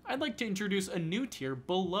fact, I'd like to introduce a new tier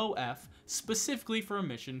below F, specifically for a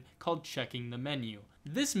mission called Checking the Menu.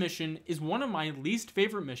 This mission is one of my least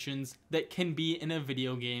favorite missions that can be in a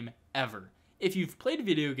video game ever. If you've played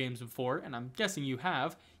video games before, and I'm guessing you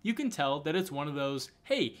have, you can tell that it's one of those,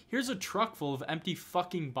 hey, here's a truck full of empty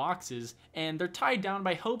fucking boxes, and they're tied down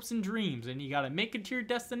by hopes and dreams, and you gotta make it to your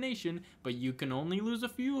destination, but you can only lose a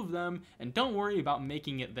few of them, and don't worry about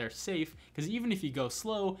making it there safe, because even if you go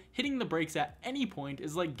slow, hitting the brakes at any point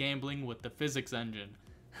is like gambling with the physics engine.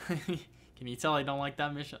 Can you tell I don't like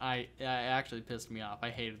that mission? It actually pissed me off.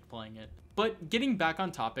 I hated playing it. But getting back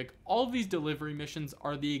on topic, all of these delivery missions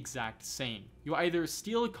are the exact same. You either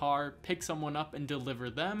steal a car, pick someone up and deliver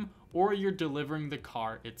them, or you're delivering the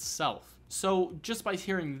car itself. So just by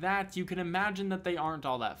hearing that, you can imagine that they aren't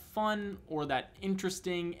all that fun or that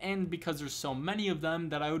interesting, and because there's so many of them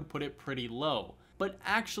that I would put it pretty low. But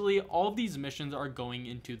actually, all of these missions are going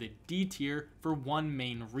into the D tier for one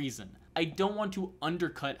main reason. I don't want to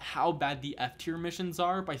undercut how bad the F tier missions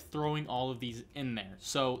are by throwing all of these in there.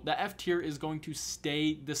 So the F tier is going to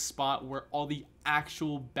stay the spot where all the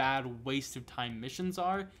actual bad waste of time missions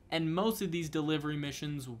are, and most of these delivery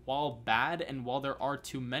missions, while bad and while there are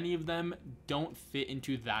too many of them, don't fit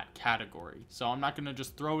into that category. So I'm not going to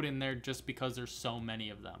just throw it in there just because there's so many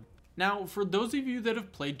of them. Now, for those of you that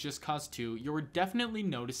have played Just Cause 2, you're definitely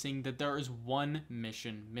noticing that there is one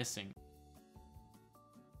mission missing.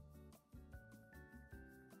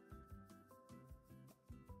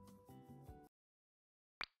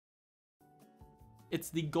 It's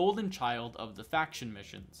the golden child of the faction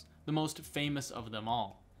missions, the most famous of them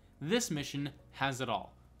all. This mission has it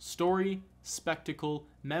all: story, spectacle,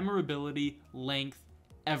 memorability, length,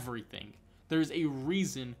 everything. There's a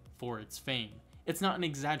reason for its fame. It's not an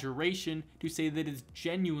exaggeration to say that it's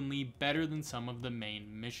genuinely better than some of the main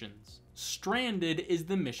missions. Stranded is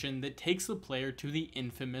the mission that takes the player to the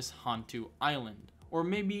infamous Hantu Island, or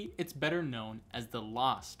maybe it's better known as the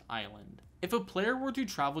Lost Island. If a player were to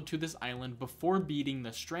travel to this island before beating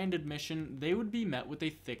the Stranded mission, they would be met with a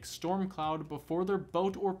thick storm cloud before their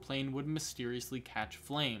boat or plane would mysteriously catch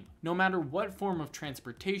flame. No matter what form of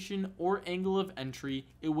transportation or angle of entry,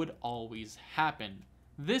 it would always happen.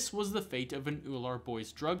 This was the fate of an Ular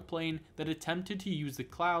Boys drug plane that attempted to use the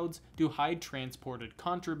clouds to hide transported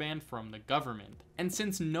contraband from the government. And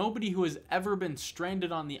since nobody who has ever been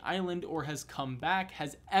stranded on the island or has come back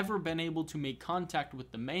has ever been able to make contact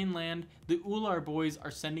with the mainland, the Ular Boys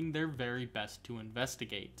are sending their very best to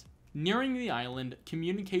investigate. Nearing the island,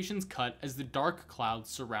 communications cut as the dark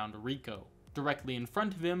clouds surround Rico. Directly in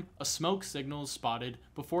front of him, a smoke signal is spotted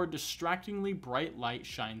before a distractingly bright light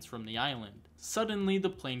shines from the island. Suddenly, the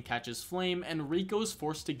plane catches flame and Rico is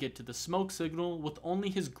forced to get to the smoke signal with only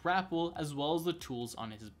his grapple as well as the tools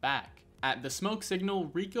on his back. At the smoke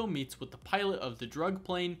signal, Rico meets with the pilot of the drug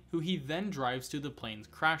plane, who he then drives to the plane's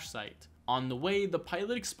crash site. On the way, the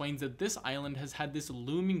pilot explains that this island has had this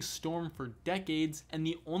looming storm for decades, and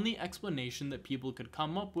the only explanation that people could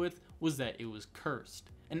come up with was that it was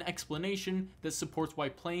cursed. An explanation that supports why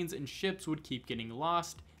planes and ships would keep getting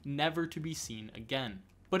lost, never to be seen again.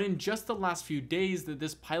 But in just the last few days that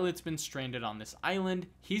this pilot's been stranded on this island,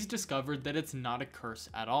 he's discovered that it's not a curse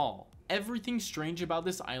at all. Everything strange about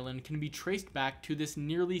this island can be traced back to this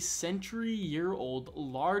nearly century-year-old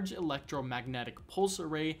large electromagnetic pulse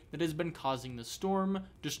array that has been causing the storm,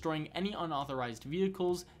 destroying any unauthorized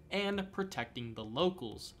vehicles, and protecting the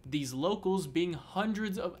locals. These locals being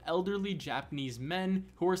hundreds of elderly Japanese men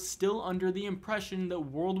who are still under the impression that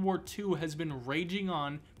World War II has been raging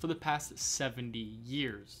on for the past 70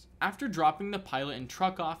 years. After dropping the pilot and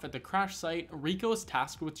truck off at the crash site, Rico is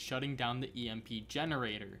tasked with shutting down the EMP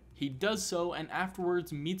generator. He does so and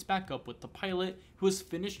afterwards meets back up with the pilot, who has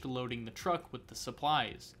finished loading the truck with the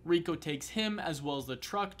supplies. Rico takes him as well as the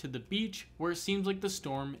truck to the beach, where it seems like the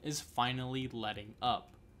storm is finally letting up.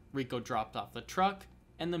 Rico dropped off the truck,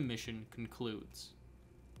 and the mission concludes.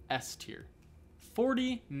 S tier.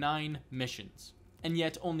 49 missions, and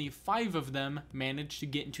yet only 5 of them managed to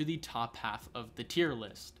get into the top half of the tier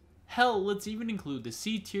list. Hell, let's even include the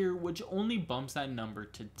C tier, which only bumps that number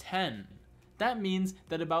to 10. That means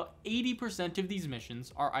that about 80% of these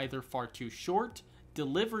missions are either far too short,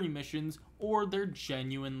 delivery missions, or they're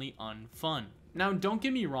genuinely unfun. Now, don't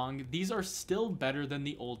get me wrong, these are still better than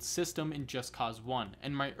the old system in Just Cause 1,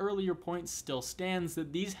 and my earlier point still stands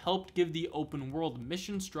that these helped give the open world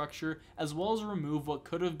mission structure as well as remove what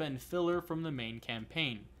could have been filler from the main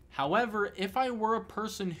campaign. However, if I were a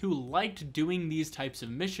person who liked doing these types of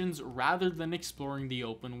missions rather than exploring the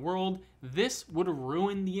open world, this would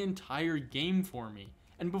ruin the entire game for me.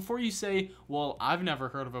 And before you say, well, I've never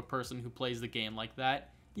heard of a person who plays the game like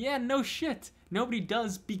that, yeah, no shit. Nobody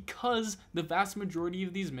does, because the vast majority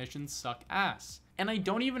of these missions suck ass. And I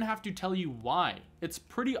don't even have to tell you why. It's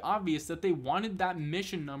pretty obvious that they wanted that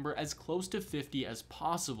mission number as close to 50 as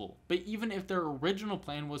possible. But even if their original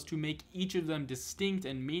plan was to make each of them distinct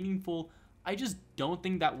and meaningful, I just don't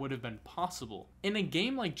think that would have been possible. In a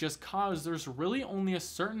game like Just Cause, there's really only a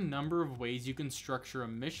certain number of ways you can structure a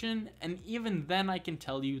mission, and even then I can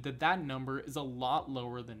tell you that that number is a lot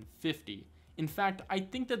lower than 50. In fact, I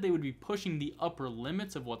think that they would be pushing the upper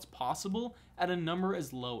limits of what's possible at a number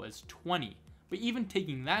as low as 20. but even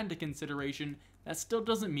taking that into consideration, that still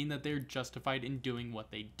doesn't mean that they're justified in doing what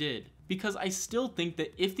they did. Because I still think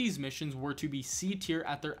that if these missions were to be C tier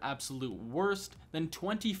at their absolute worst, then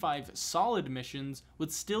 25 solid missions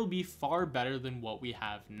would still be far better than what we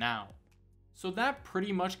have now. So that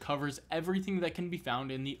pretty much covers everything that can be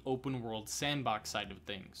found in the open world sandbox side of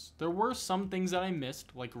things. There were some things that I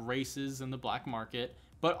missed, like races and the black market,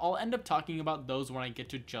 but I'll end up talking about those when I get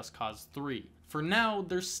to Just Cause 3. For now,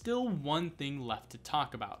 there's still one thing left to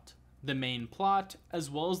talk about: the main plot, as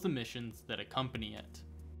well as the missions that accompany it.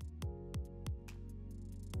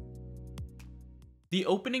 The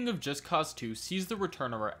opening of Just Cause 2 sees the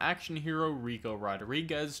return of our action hero Rico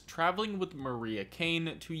Rodriguez traveling with Maria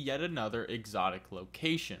Kane to yet another exotic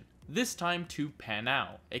location. This time to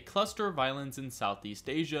Panau, a cluster of islands in Southeast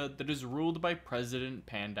Asia that is ruled by President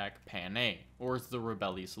Pandak Panay, or as the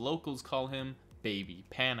rebellious locals call him, Baby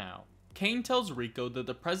Panau. Kane tells Rico that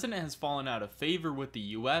the president has fallen out of favor with the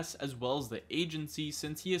US as well as the agency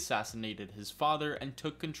since he assassinated his father and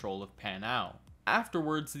took control of Panau.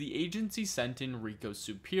 Afterwards, the agency sent in Rico's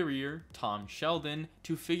superior, Tom Sheldon,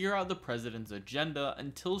 to figure out the president's agenda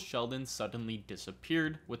until Sheldon suddenly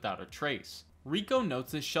disappeared without a trace. Rico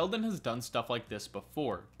notes that Sheldon has done stuff like this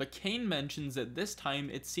before, but Kane mentions that this time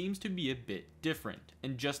it seems to be a bit different,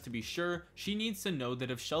 and just to be sure, she needs to know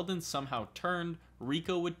that if Sheldon somehow turned,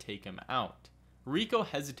 Rico would take him out. Rico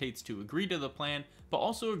hesitates to agree to the plan, but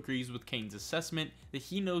also agrees with Kane's assessment that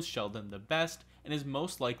he knows Sheldon the best and is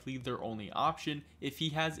most likely their only option if he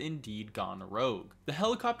has indeed gone rogue. The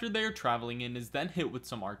helicopter they are traveling in is then hit with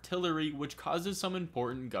some artillery, which causes some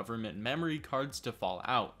important government memory cards to fall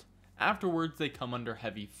out. Afterwards, they come under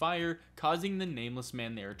heavy fire, causing the nameless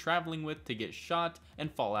man they are traveling with to get shot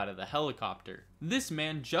and fall out of the helicopter. This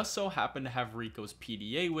man just so happened to have Rico's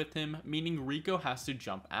PDA with him, meaning Rico has to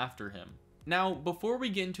jump after him. Now, before we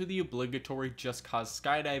get into the obligatory Just Cause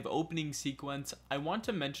skydive opening sequence, I want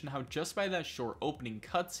to mention how just by that short opening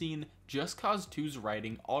cutscene, Just Cause 2's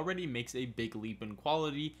writing already makes a big leap in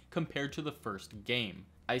quality compared to the first game.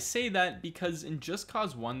 I say that because in Just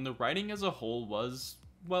Cause 1, the writing as a whole was,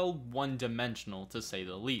 well, one-dimensional to say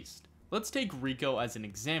the least. Let's take Rico as an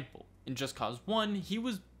example. In Just Cause 1, he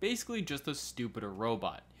was basically just a stupider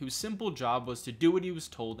robot, whose simple job was to do what he was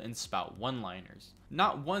told and spout one-liners.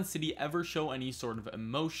 Not once did he ever show any sort of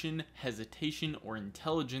emotion, hesitation, or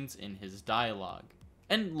intelligence in his dialogue.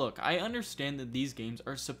 And look, I understand that these games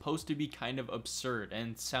are supposed to be kind of absurd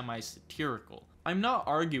and semi-satirical. I'm not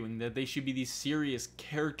arguing that they should be these serious,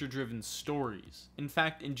 character-driven stories. In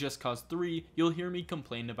fact, in Just Cause 3, you'll hear me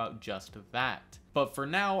complain about just that. But for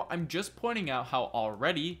now, I'm just pointing out how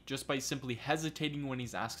already, just by simply hesitating when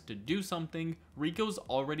he's asked to do something, Rico's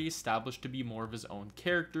already established to be more of his own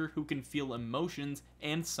character who can feel emotions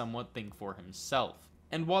and somewhat think for himself.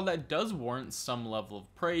 And while that does warrant some level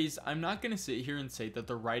of praise, I'm not going to sit here and say that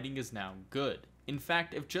the writing is now good. In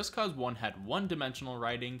fact, if Just Cause 1 had one-dimensional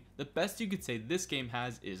writing, the best you could say this game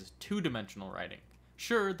has is two-dimensional writing.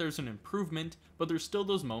 Sure, there's an improvement, but there's still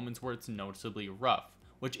those moments where it's noticeably rough,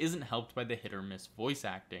 which isn't helped by the hit-or-miss voice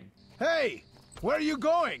acting. Hey! Where are you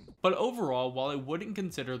going? But overall, while I wouldn't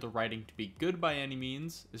consider the writing to be good by any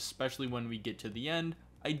means, especially when we get to the end,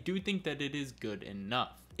 I do think that it is good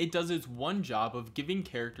enough. It does its one job of giving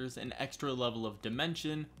characters an extra level of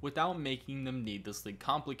dimension without making them needlessly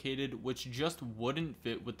complicated, which just wouldn't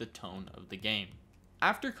fit with the tone of the game.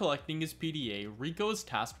 After collecting his PDA, Rico is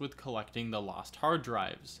tasked with collecting the lost hard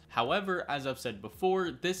drives. However, as I've said before,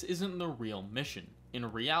 this isn't the real mission.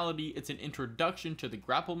 In reality, it's an introduction to the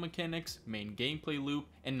grapple mechanics, main gameplay loop,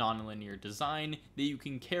 and non-linear design that you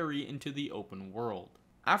can carry into the open world.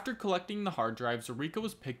 After collecting the hard drives, Rico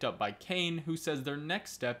is picked up by Kane, who says their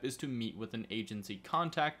next step is to meet with an agency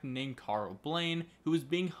contact named Carl Blaine, who is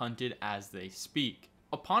being hunted as they speak.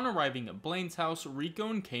 Upon arriving at Blaine's house, Rico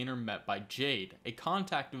and Kane are met by Jade, a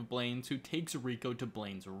contact of Blaine's who takes Rico to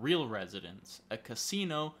Blaine's real residence, a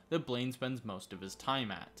casino that Blaine spends most of his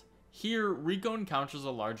time at. Here, Rico encounters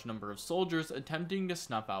a large number of soldiers attempting to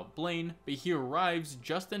snuff out Blaine, but he arrives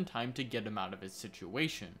just in time to get him out of his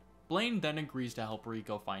situation. Blaine then agrees to help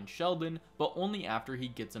Rico find Sheldon, but only after he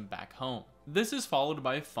gets him back home. This is followed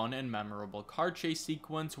by a fun and memorable car chase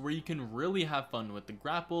sequence where you can really have fun with the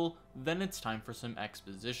grapple, then it's time for some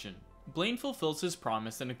exposition. Blaine fulfills his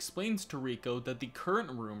promise and explains to Rico that the current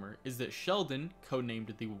rumor is that Sheldon,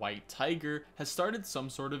 codenamed the White Tiger, has started some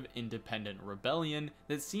sort of independent rebellion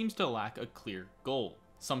that seems to lack a clear goal.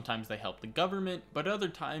 Sometimes they help the government, but other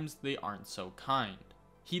times they aren't so kind.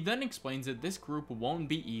 He then explains that this group won't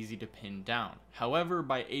be easy to pin down. However,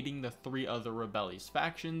 by aiding the 3 other rebellious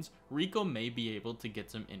factions, Rico may be able to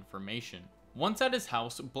get some information. Once at his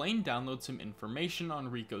house, Blaine downloads some information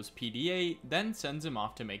on Rico's PDA, then sends him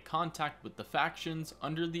off to make contact with the factions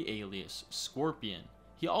under the alias Scorpion.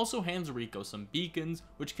 He also hands Rico some beacons,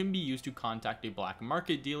 which can be used to contact a black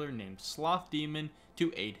market dealer named Sloth Demon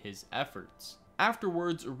to aid his efforts.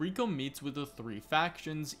 Afterwards, Rico meets with the three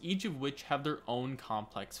factions, each of which have their own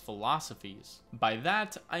complex philosophies. By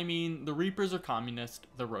that, I mean the Reapers are communist,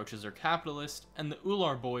 the Roaches are capitalist, and the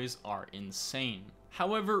Ular Boys are insane.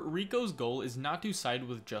 However, Rico's goal is not to side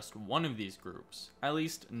with just one of these groups, at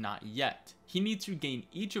least not yet. He needs to gain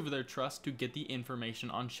each of their trust to get the information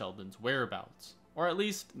on Sheldon's whereabouts. Or at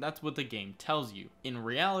least, that's what the game tells you. In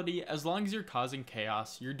reality, as long as you're causing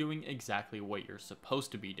chaos, you're doing exactly what you're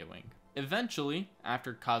supposed to be doing. Eventually,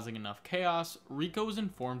 after causing enough chaos, Rico is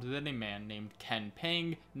informed that a man named Ken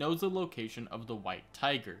Pang knows the location of the White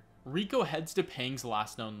Tiger. Rico heads to Pang's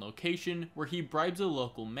last known location, where he bribes a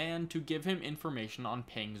local man to give him information on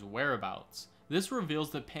Pang's whereabouts. This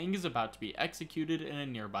reveals that Pang is about to be executed in a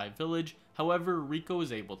nearby village, however, Rico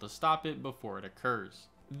is able to stop it before it occurs.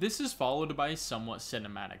 This is followed by a somewhat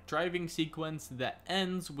cinematic driving sequence that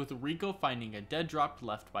ends with Rico finding a dead drop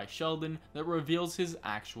left by Sheldon that reveals his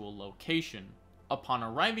actual location. Upon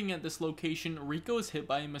arriving at this location, Rico is hit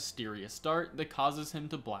by a mysterious dart that causes him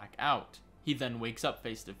to black out. He then wakes up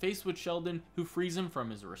face to face with Sheldon, who frees him from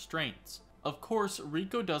his restraints. Of course,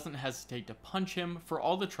 Rico doesn't hesitate to punch him for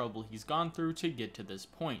all the trouble he's gone through to get to this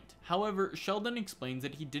point. However, Sheldon explains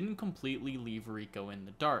that he didn't completely leave Rico in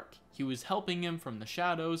the dark. He was helping him from the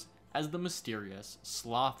shadows as the mysterious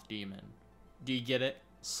Sloth Demon. Do you get it?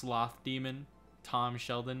 Sloth Demon? Tom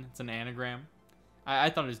Sheldon? It's an anagram? I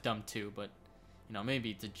thought it was dumb too, but, you know, maybe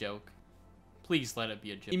it's a joke. Please let it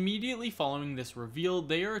be a joke. Immediately following this reveal,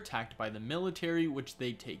 they are attacked by the military, which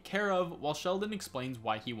they take care of, while Sheldon explains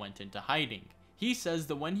why he went into hiding. He says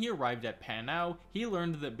that when he arrived at Panau, he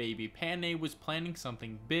learned that Baby Panay was planning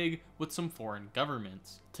something big with some foreign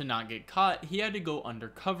governments. To not get caught, he had to go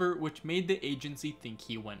undercover, which made the agency think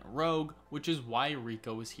he went rogue, which is why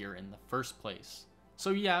Rico is here in the first place.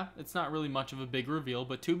 So yeah, it's not really much of a big reveal,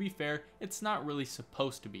 but to be fair, it's not really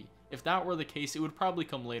supposed to be. If that were the case, it would probably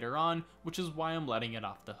come later on, which is why I'm letting it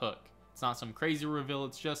off the hook. It's not some crazy reveal,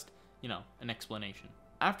 it's just, you know, an explanation.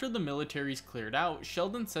 After the military's cleared out,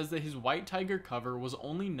 Sheldon says that his White Tiger cover was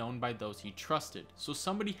only known by those he trusted, so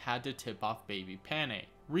somebody had to tip off Baby Panay.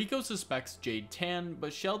 Rico suspects Jade Tan,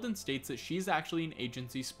 but Sheldon states that she's actually an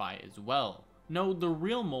agency spy as well. No, the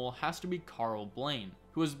real mole has to be Carl Blaine,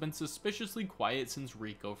 who has been suspiciously quiet since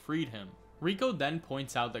Rico freed him. Rico then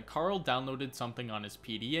points out that Carl downloaded something on his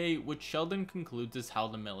PDA, which Sheldon concludes is how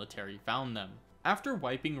the military found them. After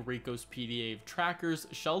wiping Rico's PDA of trackers,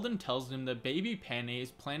 Sheldon tells him that Baby Panay is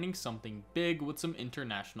planning something big with some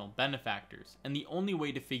international benefactors, and the only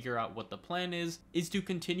way to figure out what the plan is to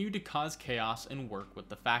continue to cause chaos and work with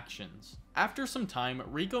the factions. After some time,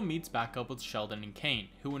 Rico meets back up with Sheldon and Kane,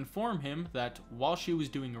 who inform him that while she was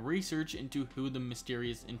doing research into who the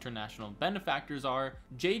mysterious international benefactors are,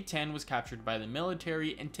 Jade Tan was captured by the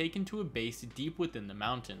military and taken to a base deep within the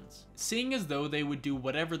mountains. Seeing as though they would do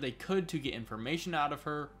whatever they could to get information out of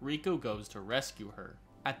her, Rico goes to rescue her.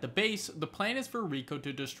 At the base, the plan is for Rico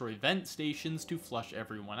to destroy vent stations to flush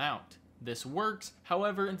everyone out. This works,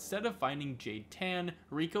 however, instead of finding Jade Tan,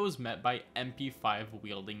 Rico is met by MP5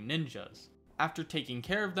 wielding ninjas. After taking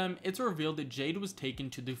care of them, it's revealed that Jade was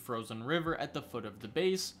taken to the frozen river at the foot of the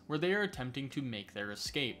base, where they are attempting to make their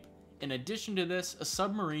escape. In addition to this, a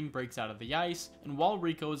submarine breaks out of the ice, and while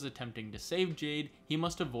Rico is attempting to save Jade, he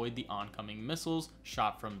must avoid the oncoming missiles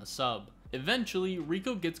shot from the sub. Eventually,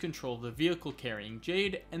 Rico gets control of the vehicle carrying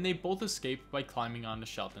Jade, and they both escape by climbing onto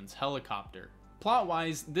Sheldon's helicopter.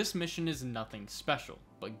 Plot-wise, this mission is nothing special,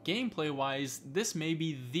 but gameplay-wise, this may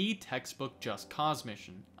be the textbook Just Cause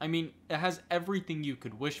mission. I mean, it has everything you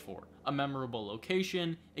could wish for. A memorable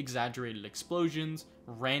location, exaggerated explosions,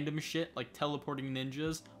 random shit like teleporting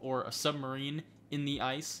ninjas, or a submarine in the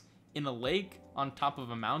ice, in a lake, on top of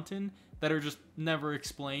a mountain, that are just never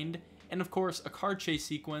explained, and of course, a car chase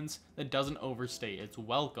sequence that doesn't overstay its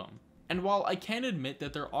welcome. And while I can admit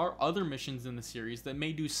that there are other missions in the series that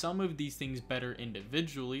may do some of these things better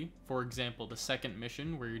individually, for example the second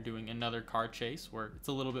mission where you're doing another car chase where it's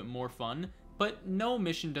a little bit more fun, but no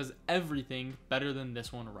mission does everything better than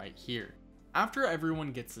this one right here. After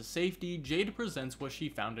everyone gets to safety, Jade presents what she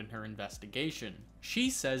found in her investigation. She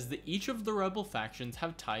says that each of the rebel factions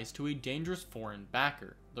have ties to a dangerous foreign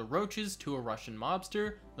backer, the Roaches to a Russian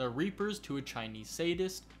mobster, the the Reapers to a Chinese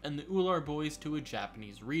sadist, and the Ular Boys to a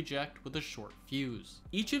Japanese reject with a short fuse.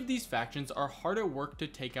 Each of these factions are hard at work to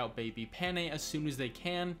take out Baby Panay as soon as they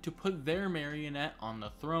can to put their marionette on the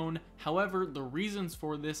throne. However, the reasons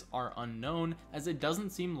for this are unknown, as it doesn't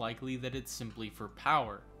seem likely that it's simply for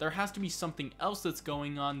power. There has to be something else that's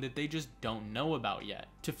going on that they just don't know about yet.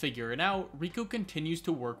 To figure it out, Rico continues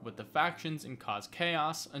to work with the factions and cause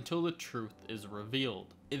chaos until the truth is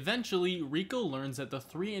revealed. Eventually, Rico learns that the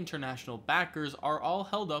 3 international backers are all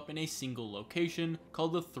held up in a single location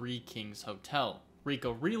called the Three Kings Hotel.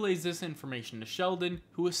 Rico relays this information to Sheldon,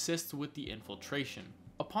 who assists with the infiltration.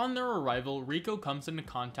 Upon their arrival, Rico comes into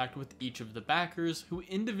contact with each of the backers, who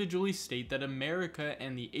individually state that America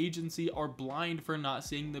and the agency are blind for not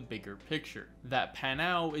seeing the bigger picture, that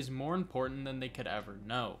Panau is more important than they could ever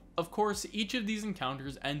know. Of course, each of these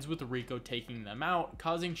encounters ends with Rico taking them out,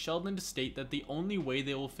 causing Sheldon to state that the only way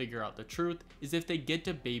they will figure out the truth is if they get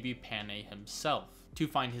to Baby Panay himself. To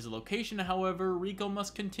find his location, however, Rico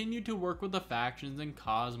must continue to work with the factions and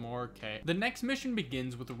cause more chaos. The next mission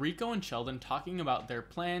begins with Rico and Sheldon talking about their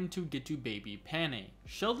plan to get to Baby Panay.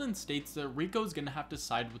 Sheldon states that Rico is going to have to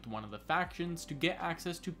side with one of the factions to get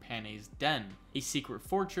access to Panay's den, a secret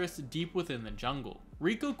fortress deep within the jungle.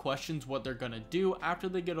 Rico questions what they're gonna do after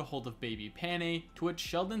they get a hold of Baby Panay, to which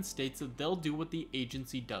Sheldon states that they'll do what the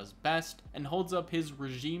agency does best, and holds up his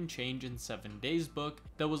Regime Change in 7 Days book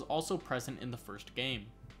that was also present in the first game.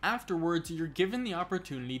 Afterwards, you're given the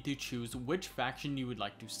opportunity to choose which faction you would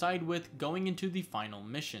like to side with going into the final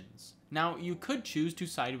missions. Now, you could choose to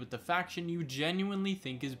side with the faction you genuinely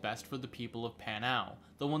think is best for the people of Panau,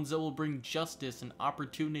 the ones that will bring justice and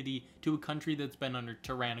opportunity to a country that's been under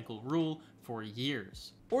tyrannical rule for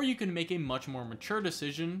years. Or you can make a much more mature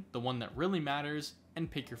decision, the one that really matters, and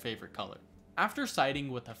pick your favorite color. After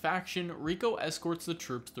siding with a faction, Rico escorts the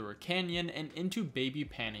troops through a canyon and into Baby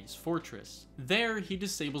Panay's fortress. There, he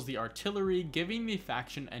disables the artillery, giving the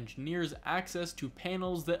faction engineers access to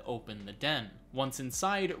panels that open the den. Once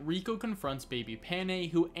inside, Rico confronts Baby Panay,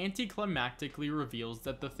 who anticlimactically reveals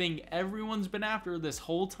that the thing everyone's been after this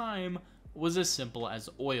whole time was as simple as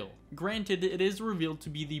oil. Granted, it is revealed to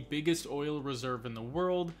be the biggest oil reserve in the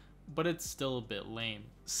world, but it's still a bit lame.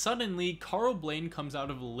 Suddenly, Carl Blaine comes out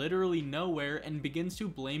of literally nowhere and begins to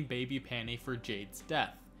blame Baby Panay for Jade's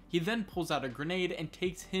death. He then pulls out a grenade and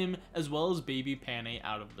takes him as well as Baby Panay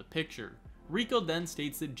out of the picture. Rico then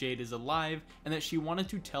states that Jade is alive and that she wanted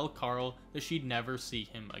to tell Carl that she'd never see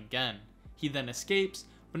him again. He then escapes,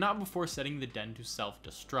 but not before setting the den to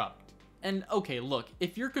self-destruct. And okay, look,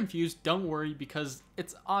 if you're confused, don't worry, because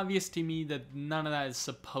it's obvious to me that none of that is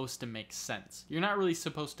supposed to make sense. You're not really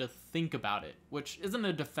supposed to think about it, which isn't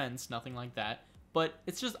a defense, nothing like that, but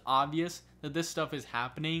it's just obvious that this stuff is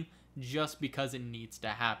happening just because it needs to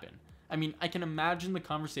happen. I mean, I can imagine the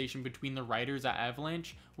conversation between the writers at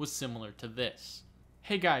Avalanche was similar to this.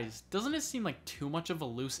 Hey guys, doesn't it seem like too much of a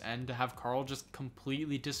loose end to have Carl just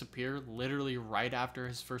completely disappear literally right after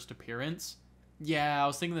his first appearance? Yeah, I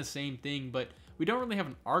was thinking the same thing, but we don't really have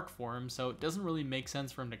an arc for him, so it doesn't really make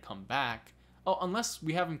sense for him to come back. Oh, unless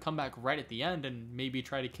we have him come back right at the end and maybe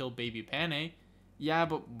try to kill Baby Panay. Yeah,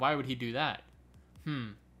 but why would he do that?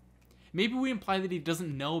 Maybe we imply that he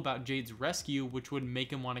doesn't know about Jade's rescue, which would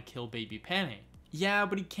make him want to kill Baby Panay. Yeah,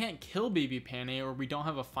 but he can't kill Baby Panay or we don't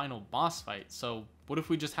have a final boss fight, so what if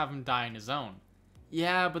we just have him die on his own?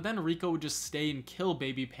 Yeah, but then Rico would just stay and kill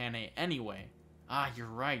Baby Panay anyway. Ah, you're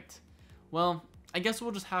right. Well, I guess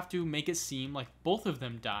we'll just have to make it seem like both of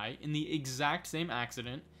them die in the exact same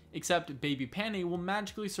accident, except Baby Panay will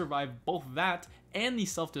magically survive both that and the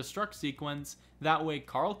self-destruct sequence. That way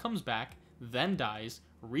Carl comes back, then dies,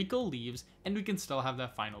 Rico leaves, and we can still have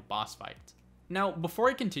that final boss fight. Now, before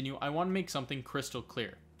I continue, I want to make something crystal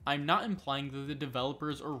clear. I'm not implying that the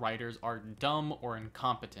developers or writers are dumb or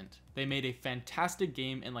incompetent. They made a fantastic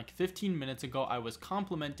game, and like 15 minutes ago I was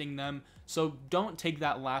complimenting them, so don't take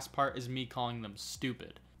that last part as me calling them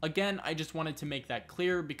stupid. Again, I just wanted to make that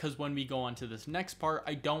clear because when we go on to this next part,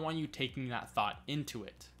 I don't want you taking that thought into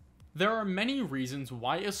it. There are many reasons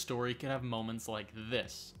why a story could have moments like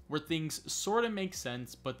this, where things sorta make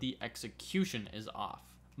sense but the execution is off.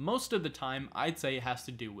 Most of the time, I'd say it has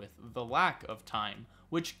to do with the lack of time,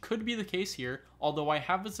 which could be the case here, although I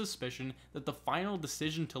have a suspicion that the final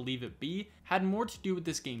decision to leave it be had more to do with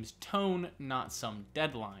this game's tone, not some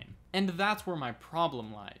deadline. And that's where my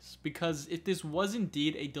problem lies, because if this was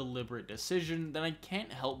indeed a deliberate decision, then I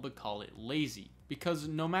can't help but call it lazy. Because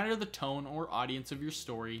no matter the tone or audience of your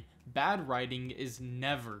story, bad writing is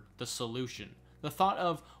never the solution. The thought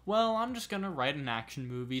of, well, I'm just gonna write an action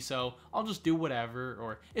movie, so I'll just do whatever,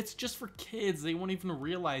 or it's just for kids, they won't even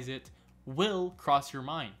realize it, will cross your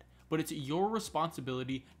mind, but it's your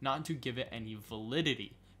responsibility not to give it any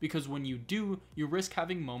validity, because when you do, you risk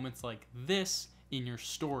having moments like this in your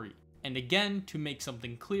story. And again, to make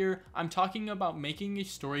something clear, I'm talking about making a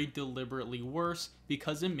story deliberately worse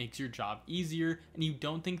because it makes your job easier and you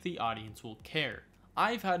don't think the audience will care.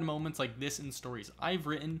 I've had moments like this in stories I've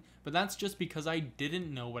written, but that's just because I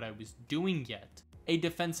didn't know what I was doing yet. A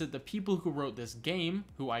defense that the people who wrote this game,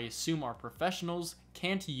 who I assume are professionals,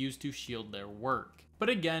 can't use to shield their work. But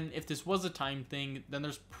again, if this was a time thing, then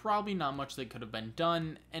there's probably not much that could have been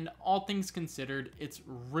done, and all things considered, it's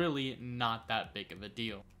really not that big of a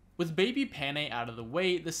deal. With baby Panay out of the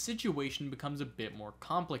way, the situation becomes a bit more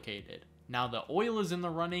complicated. Now that oil is in the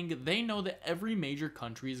running, they know that every major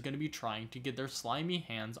country is going to be trying to get their slimy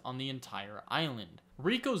hands on the entire island.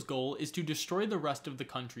 Rico's goal is to destroy the rest of the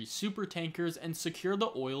country's supertankers and secure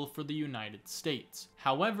the oil for the United States.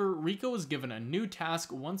 However, Rico is given a new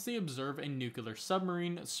task once they observe a nuclear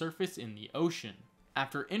submarine surface in the ocean.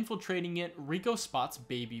 After infiltrating it, Rico spots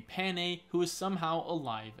baby Panay, who is somehow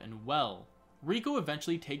alive and well. Rico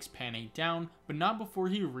eventually takes Panay down, but not before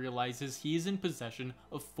he realizes he is in possession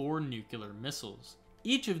of 4 nuclear missiles.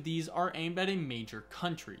 Each of these are aimed at a major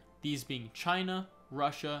country, these being China,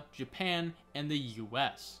 Russia, Japan, and the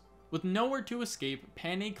US. With nowhere to escape,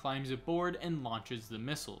 Panay climbs aboard and launches the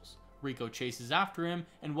missiles. Rico chases after him,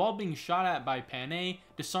 and while being shot at by Panay,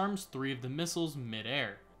 disarms 3 of the missiles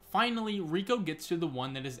mid-air. Finally, Rico gets to the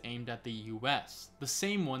one that is aimed at the US, the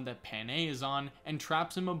same one that Panay is on, and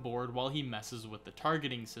traps him aboard while he messes with the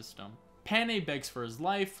targeting system. Panay begs for his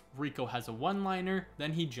life, Rico has a one-liner,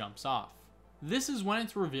 then he jumps off. This is when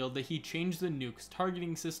it's revealed that he changed the nuke's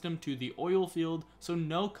targeting system to the oil field so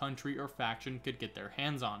no country or faction could get their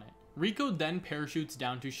hands on it. Rico then parachutes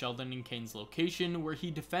down to Sheldon and Kane's location where he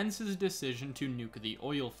defends his decision to nuke the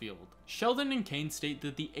oil field. Sheldon and Kane state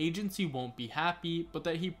that the agency won't be happy, but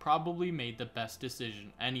that he probably made the best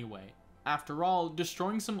decision anyway. After all,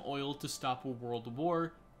 destroying some oil to stop a world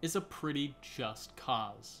war is a pretty just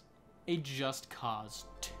cause. A just cause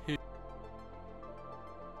too.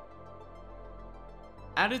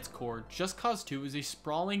 At its core, Just Cause 2 is a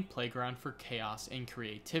sprawling playground for chaos and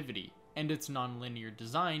creativity, and its non-linear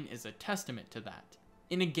design is a testament to that.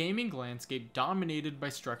 In a gaming landscape dominated by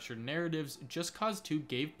structured narratives, Just Cause 2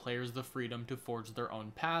 gave players the freedom to forge their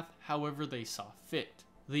own path however they saw fit.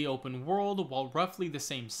 The open world, while roughly the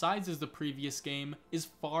same size as the previous game, is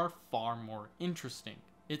far more interesting.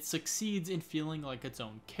 It succeeds in feeling like its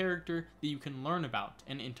own character that you can learn about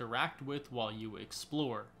and interact with while you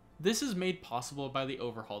explore. This is made possible by the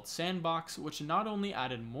overhauled sandbox, which not only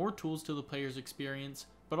added more tools to the player's experience,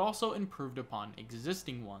 but also improved upon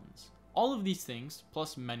existing ones. All of these things,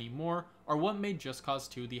 plus many more, are what made Just Cause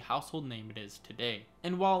 2 the household name it is today.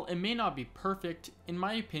 And while it may not be perfect, in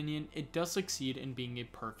my opinion, it does succeed in being a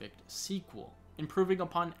perfect sequel, improving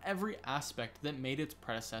upon every aspect that made its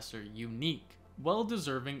predecessor unique, well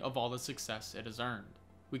deserving of all the success it has earned.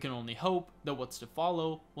 We can only hope that what's to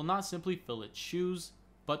follow will not simply fill its shoes,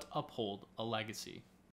 but uphold a legacy.